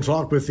 We will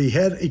talk with the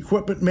head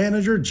equipment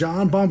manager,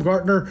 John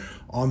Baumgartner,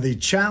 on the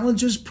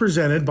challenges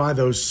presented by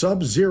those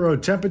sub-zero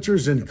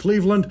temperatures in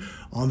Cleveland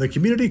on the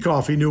Community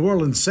Coffee New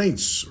Orleans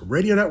Saints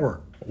Radio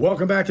Network.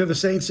 Welcome back to the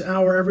Saints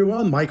Hour,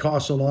 everyone. Mike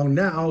Hoss along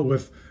now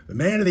with the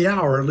man of the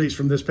hour, at least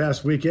from this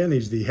past weekend.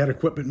 He's the head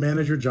equipment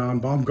manager, John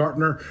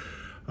Baumgartner,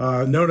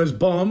 known as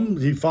Bum.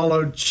 He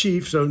followed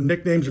Chief, so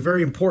nicknames are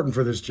very important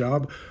for this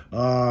job.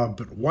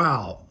 But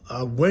wow,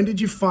 when did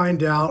you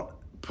find out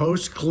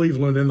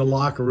post-Cleveland in the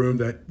locker room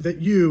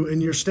that you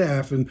and your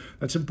staff, and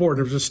that's important,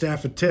 there was a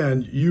staff of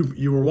 10,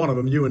 you were one of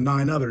them, you and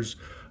 9 others,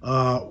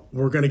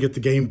 were going to get the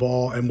game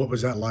ball, and what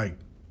was that like?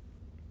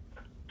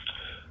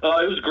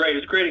 It was great.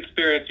 It's a great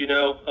experience,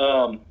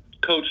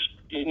 Coach,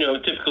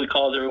 typically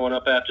calls everyone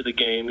up after the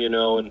game,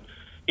 and,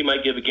 he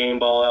might give a game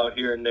ball out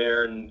here and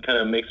there and kind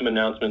of make some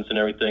announcements and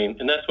everything.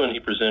 And that's when he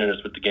presented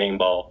us with the game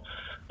ball.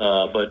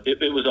 But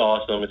it was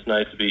awesome. It's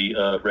nice to be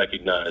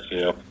recognized, you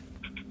know.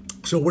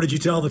 So what did you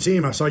tell the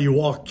team? I saw you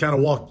walk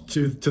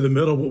to the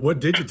middle. What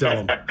did you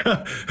tell them?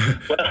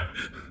 Well,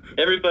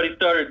 everybody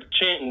started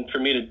chanting for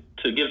me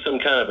to give some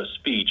kind of a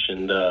speech,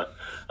 and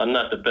I'm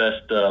not the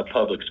best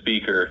public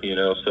speaker, you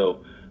know,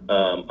 so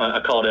I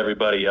called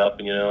everybody up,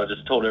 and, you know, I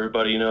just told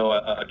everybody, you know,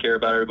 I care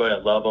about everybody. I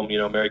love them, you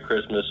know, Merry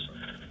Christmas.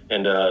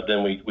 And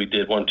then we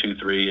did 1, 2,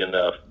 3 and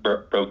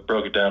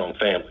broke it down on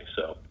family,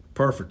 so.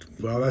 Perfect.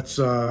 Well, that's,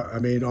 I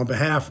mean, on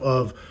behalf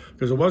of,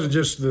 because it wasn't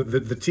just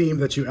the team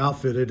that you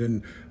outfitted,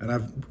 and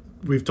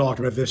we've talked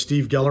about this,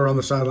 Steve Geller on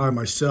the sideline,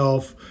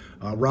 myself,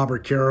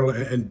 Robert Carroll,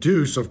 and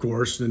Deuce, of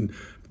course, and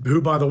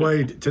who, by the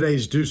way,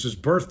 today's Deuce's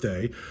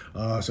birthday,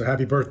 so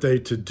happy birthday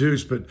to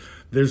Deuce. But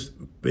there's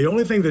the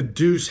only thing that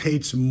Deuce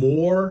hates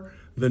more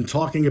than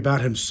talking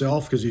about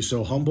himself, because he's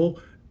so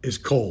humble, is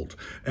cold.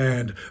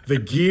 And the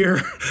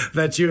gear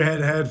that you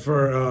had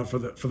for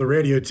the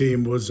radio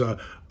team was it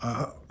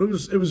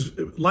was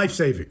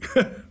life-saving.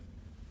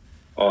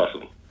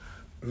 Awesome.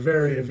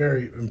 Very,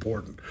 very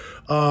important.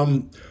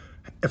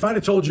 If I'd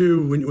have told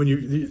you when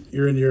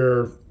you're in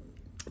your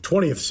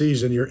 20th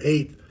season, your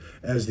 8th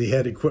as the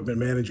head equipment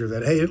manager,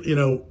 that, hey, you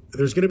know,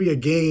 there's going to be a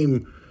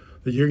game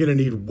that you're going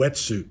to need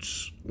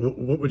wetsuits,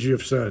 what would you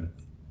have said?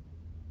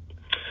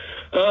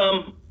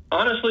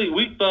 Honestly,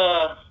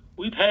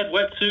 we've had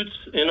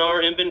wetsuits in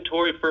our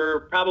inventory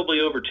for probably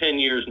over 10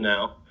 years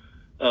now.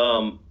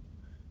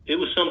 It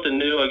was something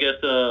new, I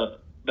guess,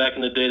 back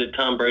in the day that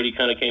Tom Brady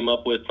kind of came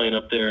up with, playing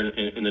up there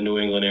in the New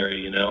England area,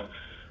 you know.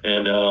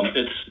 And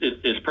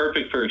it's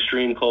perfect for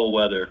extreme cold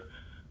weather.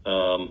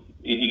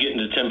 You get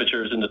into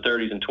temperatures in the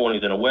 30s and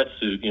 20s in a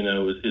wetsuit, you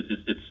know,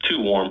 it's too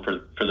warm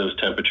for those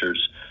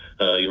temperatures.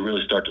 You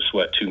really start to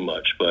sweat too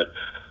much. But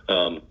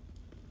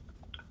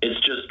it's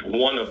just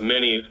one of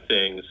many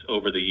things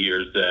over the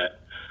years that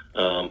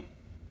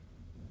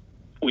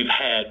we've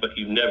had, but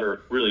you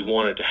never really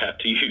wanted to have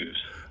to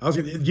use. I was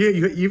gonna,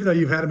 even though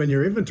you've had them in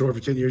your inventory for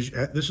 10 years,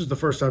 this is the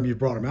first time you've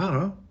brought them out,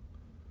 huh?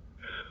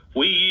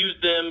 We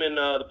used them in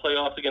the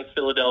playoffs against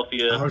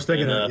Philadelphia. I was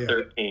thinking in that, yeah.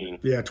 13.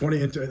 Yeah, 20.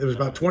 It was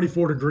about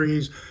 24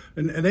 degrees,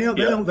 and they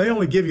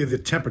only give you the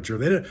temperature.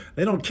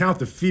 They don't count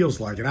the feels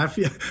like. And I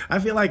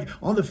feel like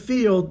on the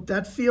field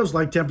that feels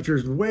like temperature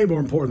is way more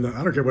important than,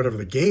 I don't care whatever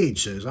the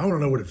gauge says. I want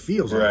to know what it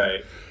feels like.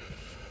 Right.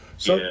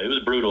 So, yeah, it was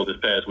brutal this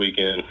past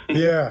weekend.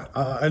 Yeah,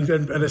 and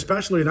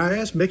especially, and I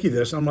asked Mickey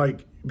this. I'm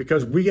like,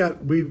 because we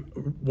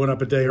went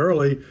up a day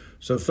early,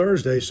 so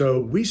Thursday,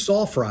 so we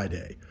saw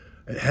Friday.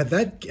 Had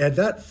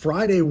that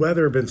Friday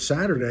weather been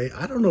Saturday,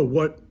 I don't know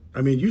what.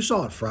 I mean, you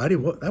saw it Friday.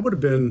 That would have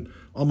been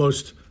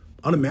almost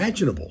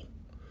unimaginable.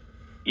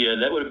 Yeah,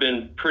 that would have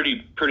been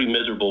pretty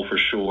miserable for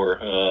sure.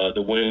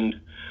 The wind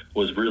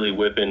was really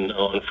whipping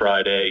on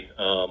Friday.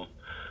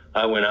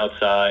 I went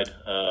outside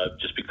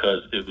just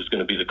because it was going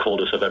to be the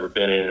coldest I've ever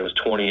been in. It was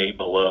 28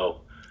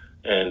 below,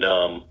 and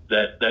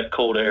that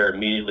cold air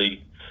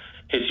immediately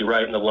hits you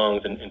right in the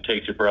lungs and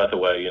takes your breath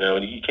away. You know,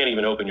 and you can't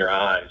even open your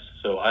eyes.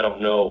 So I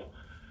don't know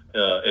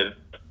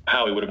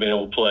how he would have been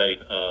able to play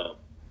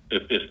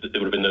if it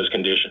would have been those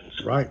conditions.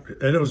 Right,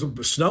 and it was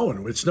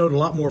snowing. It snowed a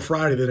lot more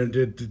Friday than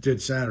it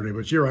did Saturday.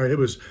 But you're right, it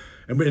was.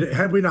 And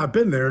had we not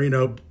been there, you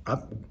know,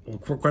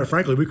 quite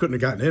frankly, we couldn't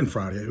have gotten in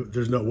Friday.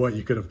 There's no way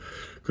you could have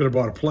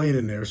brought a plane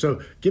in there. So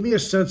give me a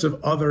sense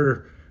of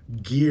other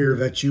gear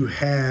that you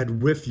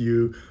had with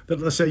you that,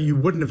 let's say, you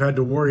wouldn't have had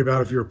to worry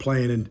about if you were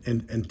playing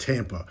in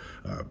Tampa,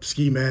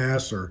 ski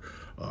masks or.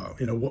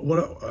 You know,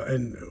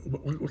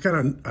 what kind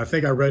of, I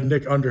think I read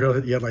Nick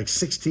Underhill, he had like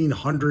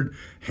 1,600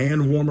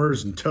 hand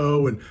warmers and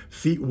toe and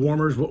feet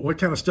warmers. What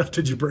kind of stuff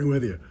did you bring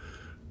with you?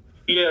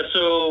 Yeah,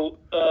 so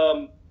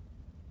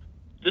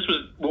this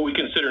was what we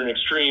consider an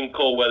extreme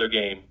cold weather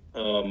game,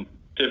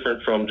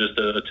 different from just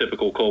a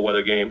typical cold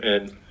weather game.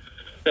 And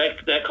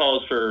that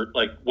calls for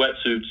like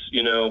wetsuits,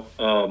 you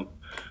know.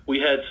 We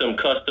had some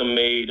custom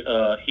made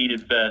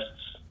heated vests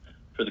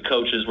for the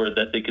coaches where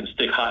that they can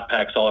stick hot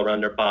packs all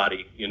around their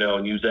body, you know,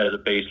 and use that as a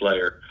base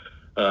layer.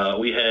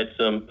 We had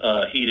some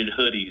heated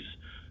hoodies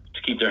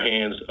to keep their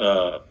hands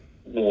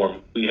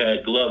warm. We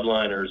had glove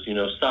liners, you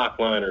know, sock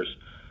liners,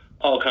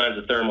 all kinds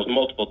of thermals,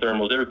 multiple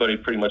thermals. Everybody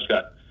pretty much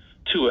got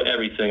two of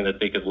everything that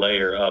they could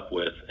layer up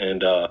with.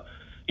 And,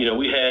 you know,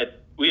 we had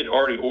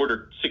already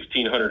ordered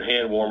 1,600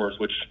 hand warmers,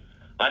 which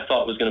I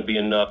thought was going to be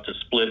enough to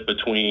split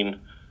between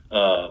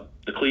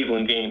the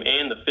Cleveland game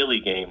and the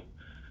Philly game.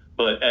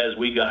 But as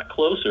we got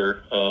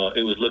closer,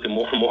 it was looking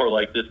more and more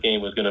like this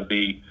game was going to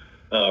be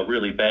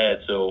really bad.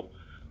 So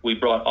we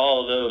brought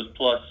all of those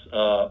plus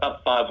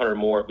about 500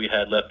 more we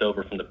had left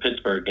over from the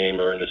Pittsburgh game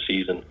during the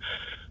season.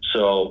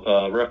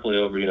 So roughly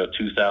over, you know,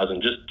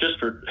 2,000 just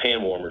for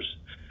hand warmers.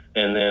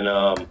 And then,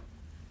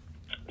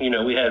 you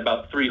know, we had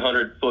about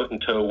 300 foot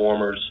and toe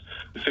warmers.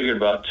 We figured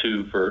about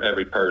 2 for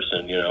every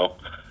person, you know.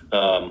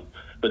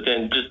 But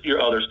then just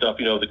your other stuff,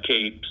 you know, the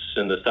capes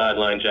and the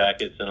sideline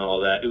jackets and all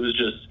that. It was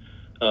just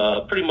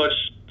pretty much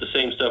the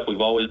same stuff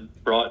we've always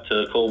brought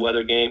to a cold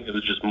weather game. It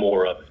was just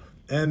more of it.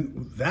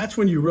 And that's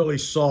when you really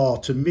saw,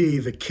 to me,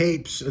 the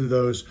capes and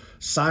those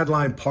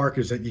sideline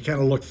parkas that you kind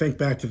of think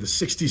back to the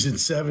 60s and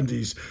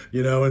 70s,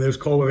 and there's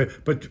cold weather.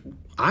 But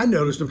I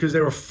noticed them because they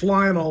were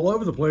flying all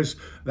over the place.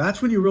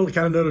 That's when you really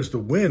kind of noticed the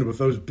wind with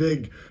those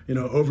big,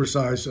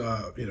 oversized,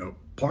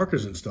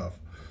 parkas and stuff.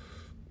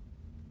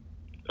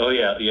 Oh,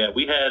 yeah.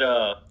 We had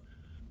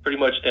pretty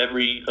much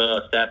every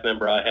staff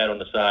member I had on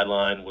the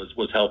sideline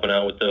was helping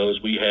out with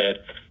those. We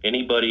had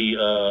anybody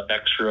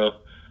extra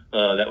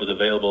that was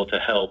available to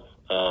help.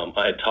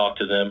 I had talked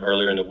to them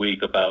earlier in the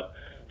week about,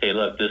 hey,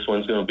 look, this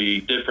one's going to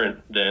be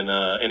different than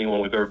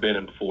anyone we've ever been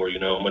in before. I'm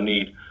going to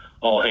need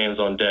all hands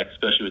on deck,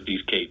 especially with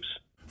these capes.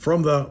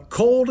 From the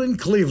cold in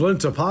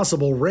Cleveland to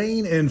possible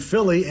rain in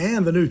Philly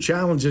and the new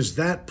challenges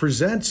that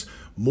presents,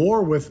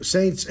 more with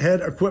Saints head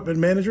equipment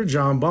manager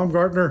John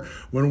Baumgartner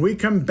when we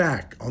come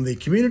back on the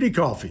Community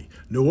Coffee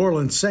New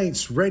Orleans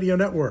Saints Radio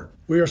Network.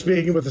 We are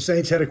speaking with the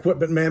Saints head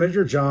equipment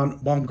manager John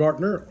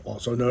Baumgartner,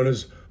 also known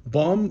as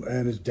Bum,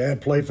 and his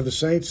dad played for the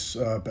Saints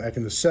back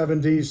in the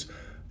 70s.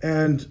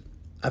 And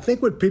I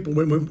think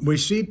when we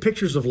see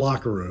pictures of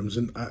locker rooms,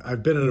 and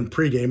I've been in them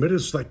pregame, it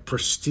is like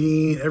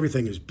pristine,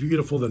 everything is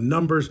beautiful, the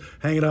numbers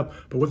hanging up.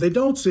 But what they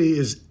don't see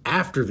is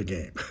after the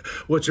game,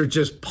 which are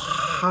just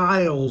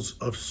piles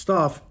of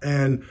stuff.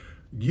 And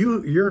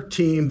your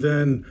team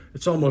then,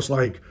 it's almost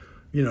like,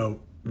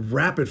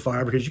 rapid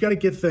fire, because you got to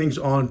get things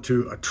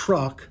onto a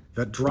truck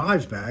that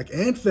drives back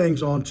and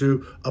things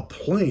onto a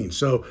plane.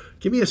 So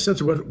give me a sense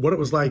of what it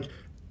was like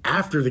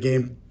after the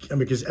game,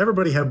 because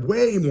everybody had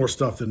way more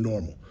stuff than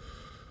normal.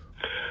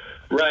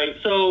 Right.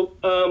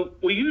 So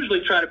we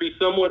usually try to be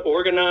somewhat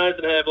organized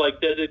and have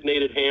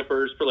designated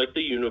hampers for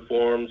the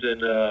uniforms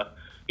and,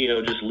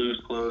 just loose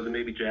clothes and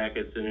maybe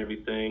jackets and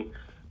everything.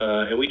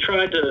 And we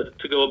tried to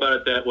go about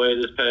it that way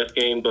this past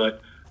game,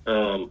 but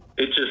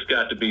it just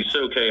got to be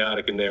so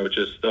chaotic in there with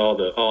just all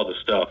the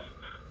stuff,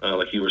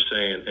 like you were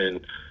saying. And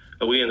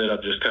we ended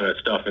up just kind of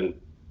stuffing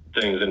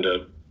things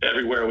into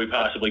everywhere we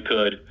possibly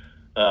could.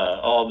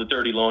 All the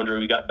dirty laundry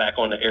we got back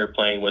on the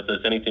airplane with us.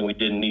 Anything we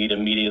didn't need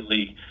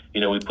immediately,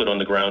 we put on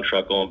the ground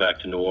truck going back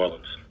to New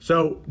Orleans.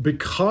 So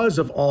because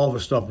of all the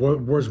stuff,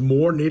 was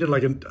more needed,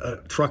 like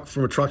a truck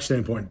from a truck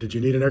standpoint? Did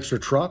you need an extra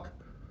truck?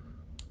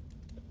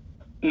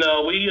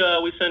 No, we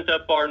sent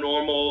up our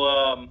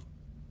normal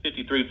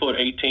 53-foot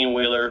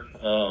 18-wheeler,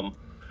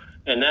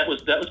 and that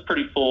was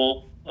pretty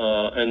full.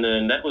 And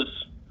then that was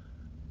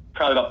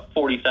probably about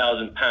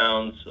 40,000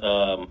 pounds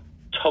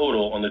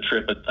total on the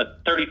trip.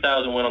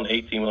 30,000 went on the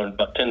 18-wheeler and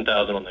about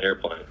 10,000 on the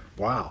airplane.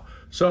 Wow.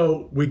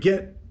 So we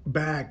get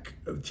back,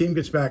 the team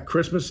gets back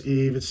Christmas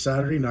Eve. It's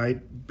Saturday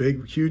night,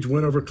 big, huge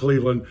win over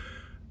Cleveland.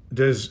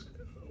 Do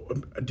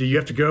you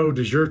have to go?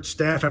 Does your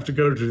staff have to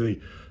go to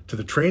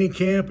the training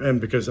camp?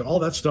 And because all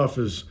that stuff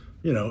is,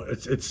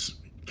 it's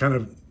kind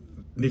of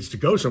needs to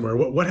go somewhere.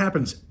 What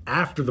happens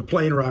after the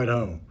plane ride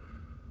home?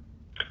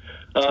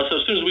 So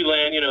as soon as we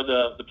land,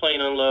 the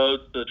plane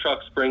unloads, the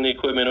trucks bring the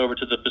equipment over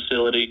to the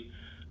facility.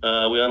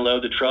 We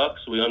unload the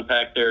trucks, we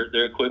unpack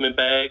their equipment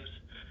bags,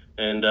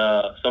 and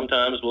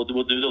sometimes we'll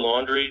do the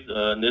laundry.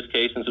 In this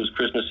case, since it was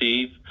Christmas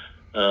Eve,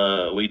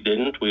 we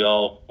didn't. We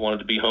all wanted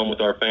to be home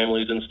with our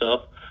families and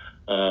stuff.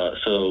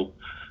 So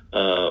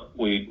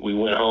we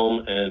went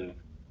home and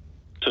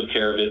took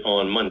care of it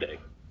on Monday.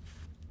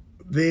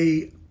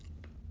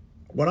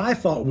 What I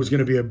thought was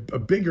going to be a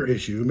bigger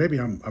issue, maybe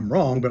I'm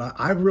wrong, but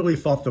I really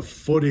thought the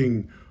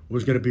footing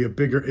was going to be a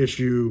bigger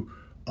issue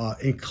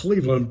in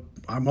Cleveland.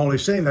 I'm only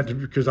saying that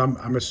because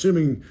I'm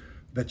assuming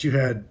that you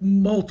had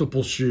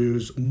multiple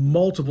shoes,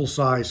 multiple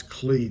size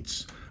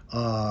cleats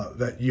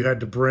that you had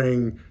to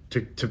bring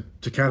to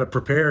kind of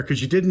prepare,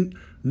 because you didn't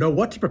know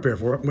what to prepare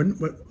for. When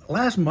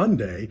last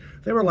Monday,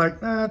 they were like,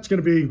 it's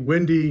going to be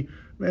windy,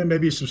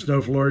 maybe some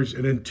snow flurries.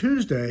 And then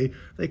Tuesday,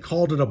 they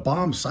called it a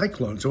bomb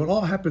cyclone. So it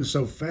all happened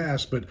so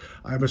fast, but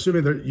I'm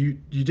assuming that you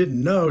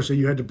didn't know, so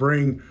you had to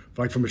bring,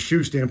 from a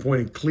shoe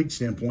standpoint and cleat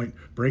standpoint,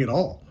 bring it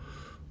all.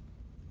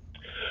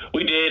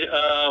 We did.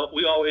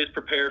 We always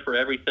prepare for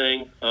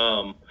everything.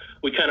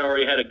 We kind of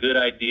already had a good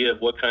idea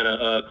of what kind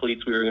of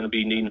cleats we were going to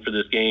be needing for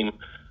this game,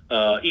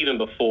 even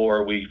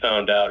before we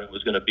found out it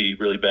was going to be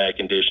really bad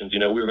conditions. We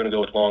were going to go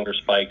with longer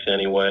spikes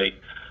anyway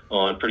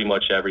on pretty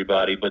much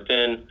everybody. But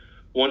then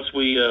once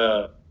we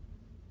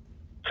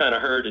kind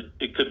of heard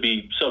it could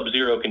be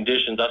sub-zero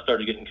conditions, I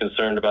started getting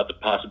concerned about the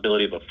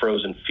possibility of a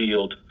frozen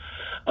field.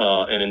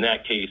 And in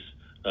that case,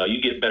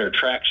 you get better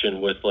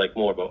traction with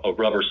more of a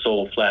rubber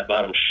sole flat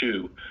bottom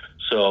shoe.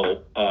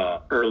 So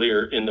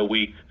earlier in the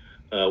week,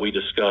 we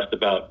discussed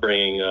about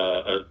bringing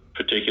a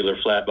particular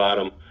flat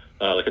bottom,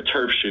 like a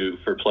turf shoe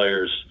for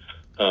players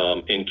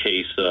in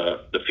case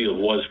the field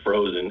was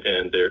frozen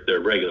and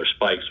their regular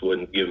spikes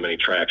wouldn't give them any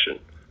traction.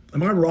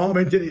 Am I wrong?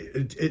 I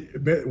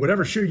mean,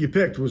 whatever shoe you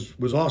picked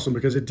was awesome,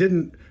 because it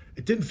didn't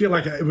feel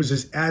like it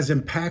was as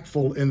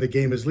impactful in the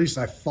game as at least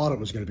I thought it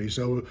was going to be.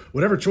 So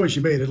whatever choice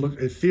you made,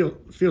 it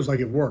feels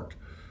like it worked.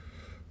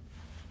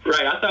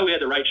 Right. I thought we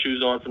had the right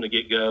shoes on from the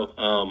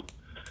get-go.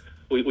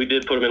 we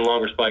did put them in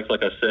longer spikes,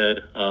 like I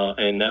said,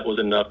 and that was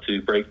enough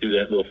to break through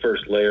that little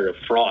first layer of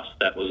frost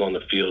that was on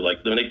the field.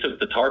 Like when they took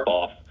the tarp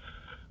off,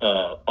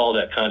 all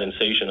that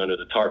condensation under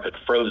the tarp had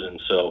frozen,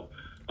 so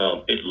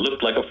it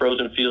looked like a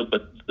frozen field,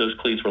 but those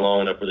cleats were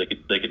long enough where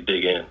they could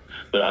dig in.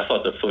 But I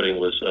thought the footing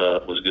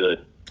was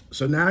good.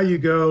 So now you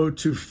go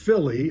to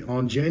Philly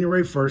on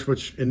January 1st,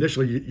 which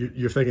initially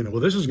you're thinking, well,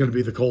 this is going to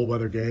be the cold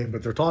weather game,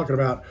 but they're talking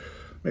about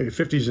maybe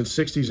 50s and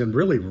 60s and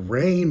really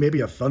rain,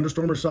 maybe a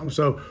thunderstorm or something.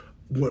 So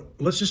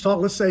let's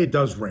say it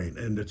does rain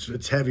and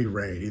it's heavy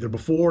rain, either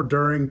before or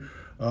during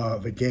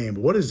the game.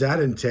 What does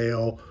that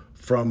entail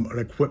from an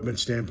equipment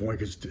standpoint?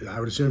 Because I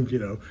would assume,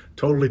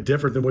 totally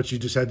different than what you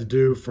just had to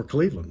do for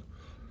Cleveland.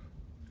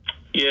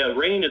 Yeah,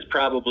 rain is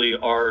probably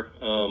our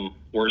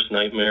worst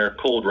nightmare.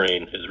 Cold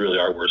rain is really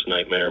our worst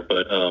nightmare,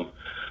 but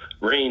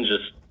rain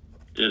just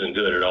isn't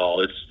good at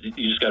all.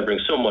 You just got to bring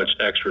so much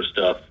extra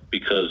stuff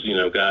because,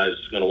 guys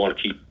are going to want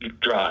to keep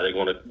dry. They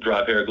want a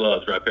dry pair of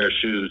gloves, dry pair of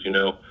shoes,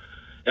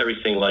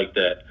 everything like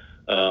that.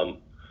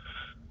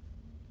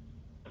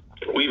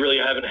 We really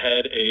haven't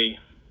had a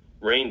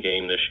rain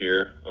game this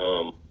year,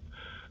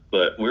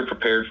 but we're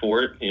prepared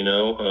for it.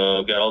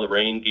 Got all the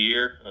rain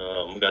gear,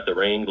 we got the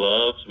rain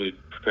gloves, we've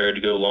prepared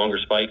to go longer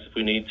spikes if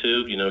we need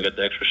to. Got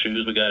the extra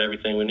shoes, we got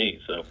everything we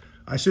need. So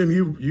I assume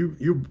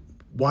you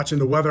watching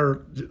the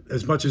weather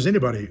as much as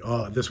anybody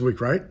this week,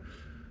 right?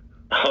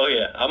 Oh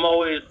yeah, I'm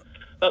always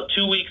about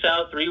 2 weeks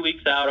out, 3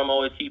 weeks out. I'm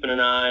always keeping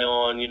an eye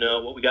on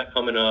what we got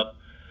coming up,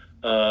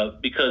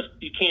 because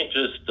you can't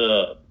just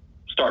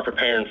start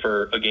preparing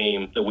for a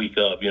game the week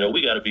of.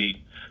 We got to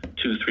be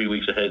 2-3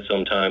 weeks ahead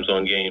sometimes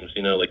on games.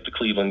 Like the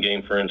Cleveland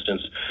game, for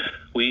instance,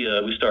 we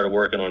started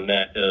working on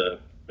that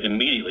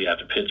immediately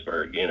after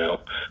Pittsburgh.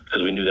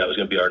 Because we knew that was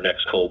going to be our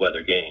next cold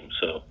weather game.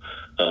 So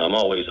I'm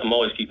always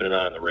keeping an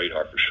eye on the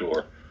radar for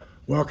sure.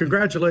 Well,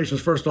 congratulations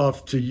first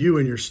off to you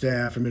and your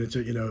staff. I mean, it's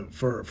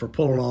for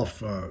pulling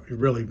off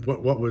really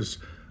what was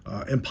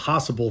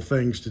impossible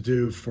things to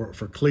do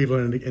for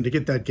Cleveland and to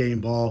get that game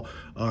ball.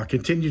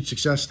 Continued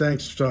success.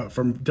 Thanks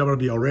from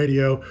WWL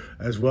Radio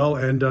as well,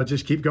 and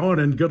just keep going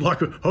and good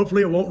luck.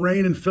 Hopefully, it won't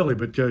rain in Philly,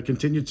 but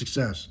continued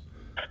success.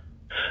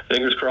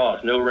 Fingers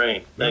crossed. No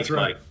rain. Thanks,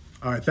 right. Mike.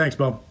 All right, thanks,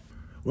 Bub.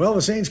 Well,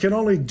 the Saints can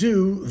only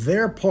do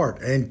their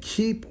part and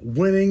keep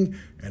winning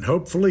and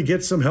hopefully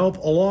get some help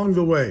along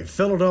the way.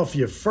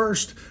 Philadelphia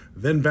first,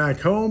 then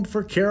back home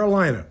for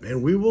Carolina.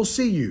 And we will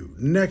see you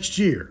next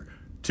year,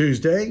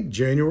 Tuesday,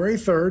 January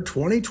 3rd,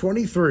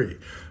 2023,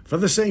 for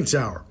the Saints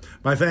Hour.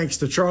 My thanks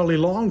to Charlie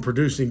Long,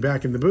 producing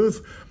back in the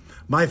booth.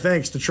 My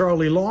thanks to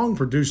Charlie Long,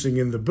 producing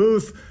in the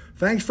booth.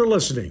 Thanks for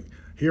listening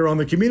here on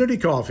the Community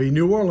Coffee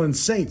New Orleans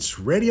Saints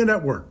Radio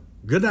Network.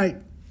 Good night.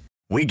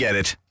 We get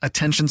it.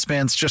 Attention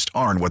spans just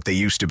aren't what they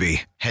used to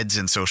be. Heads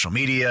in social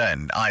media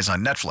and eyes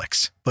on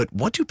Netflix. But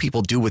what do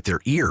people do with their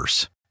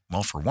ears?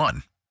 Well, for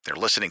one, they're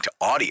listening to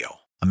audio.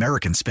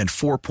 Americans spend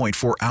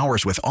 4.4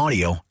 hours with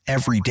audio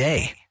every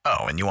day.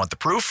 Oh, and you want the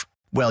proof?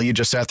 Well, you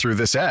just sat through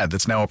this ad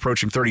that's now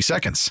approaching 30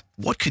 seconds.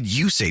 What could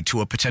you say to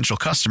a potential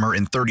customer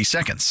in 30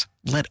 seconds?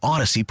 Let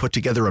Odyssey put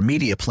together a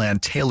media plan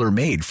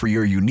tailor-made for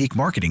your unique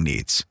marketing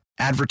needs.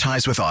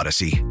 Advertise with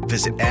Odyssey.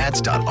 Visit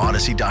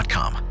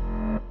ads.odyssey.com.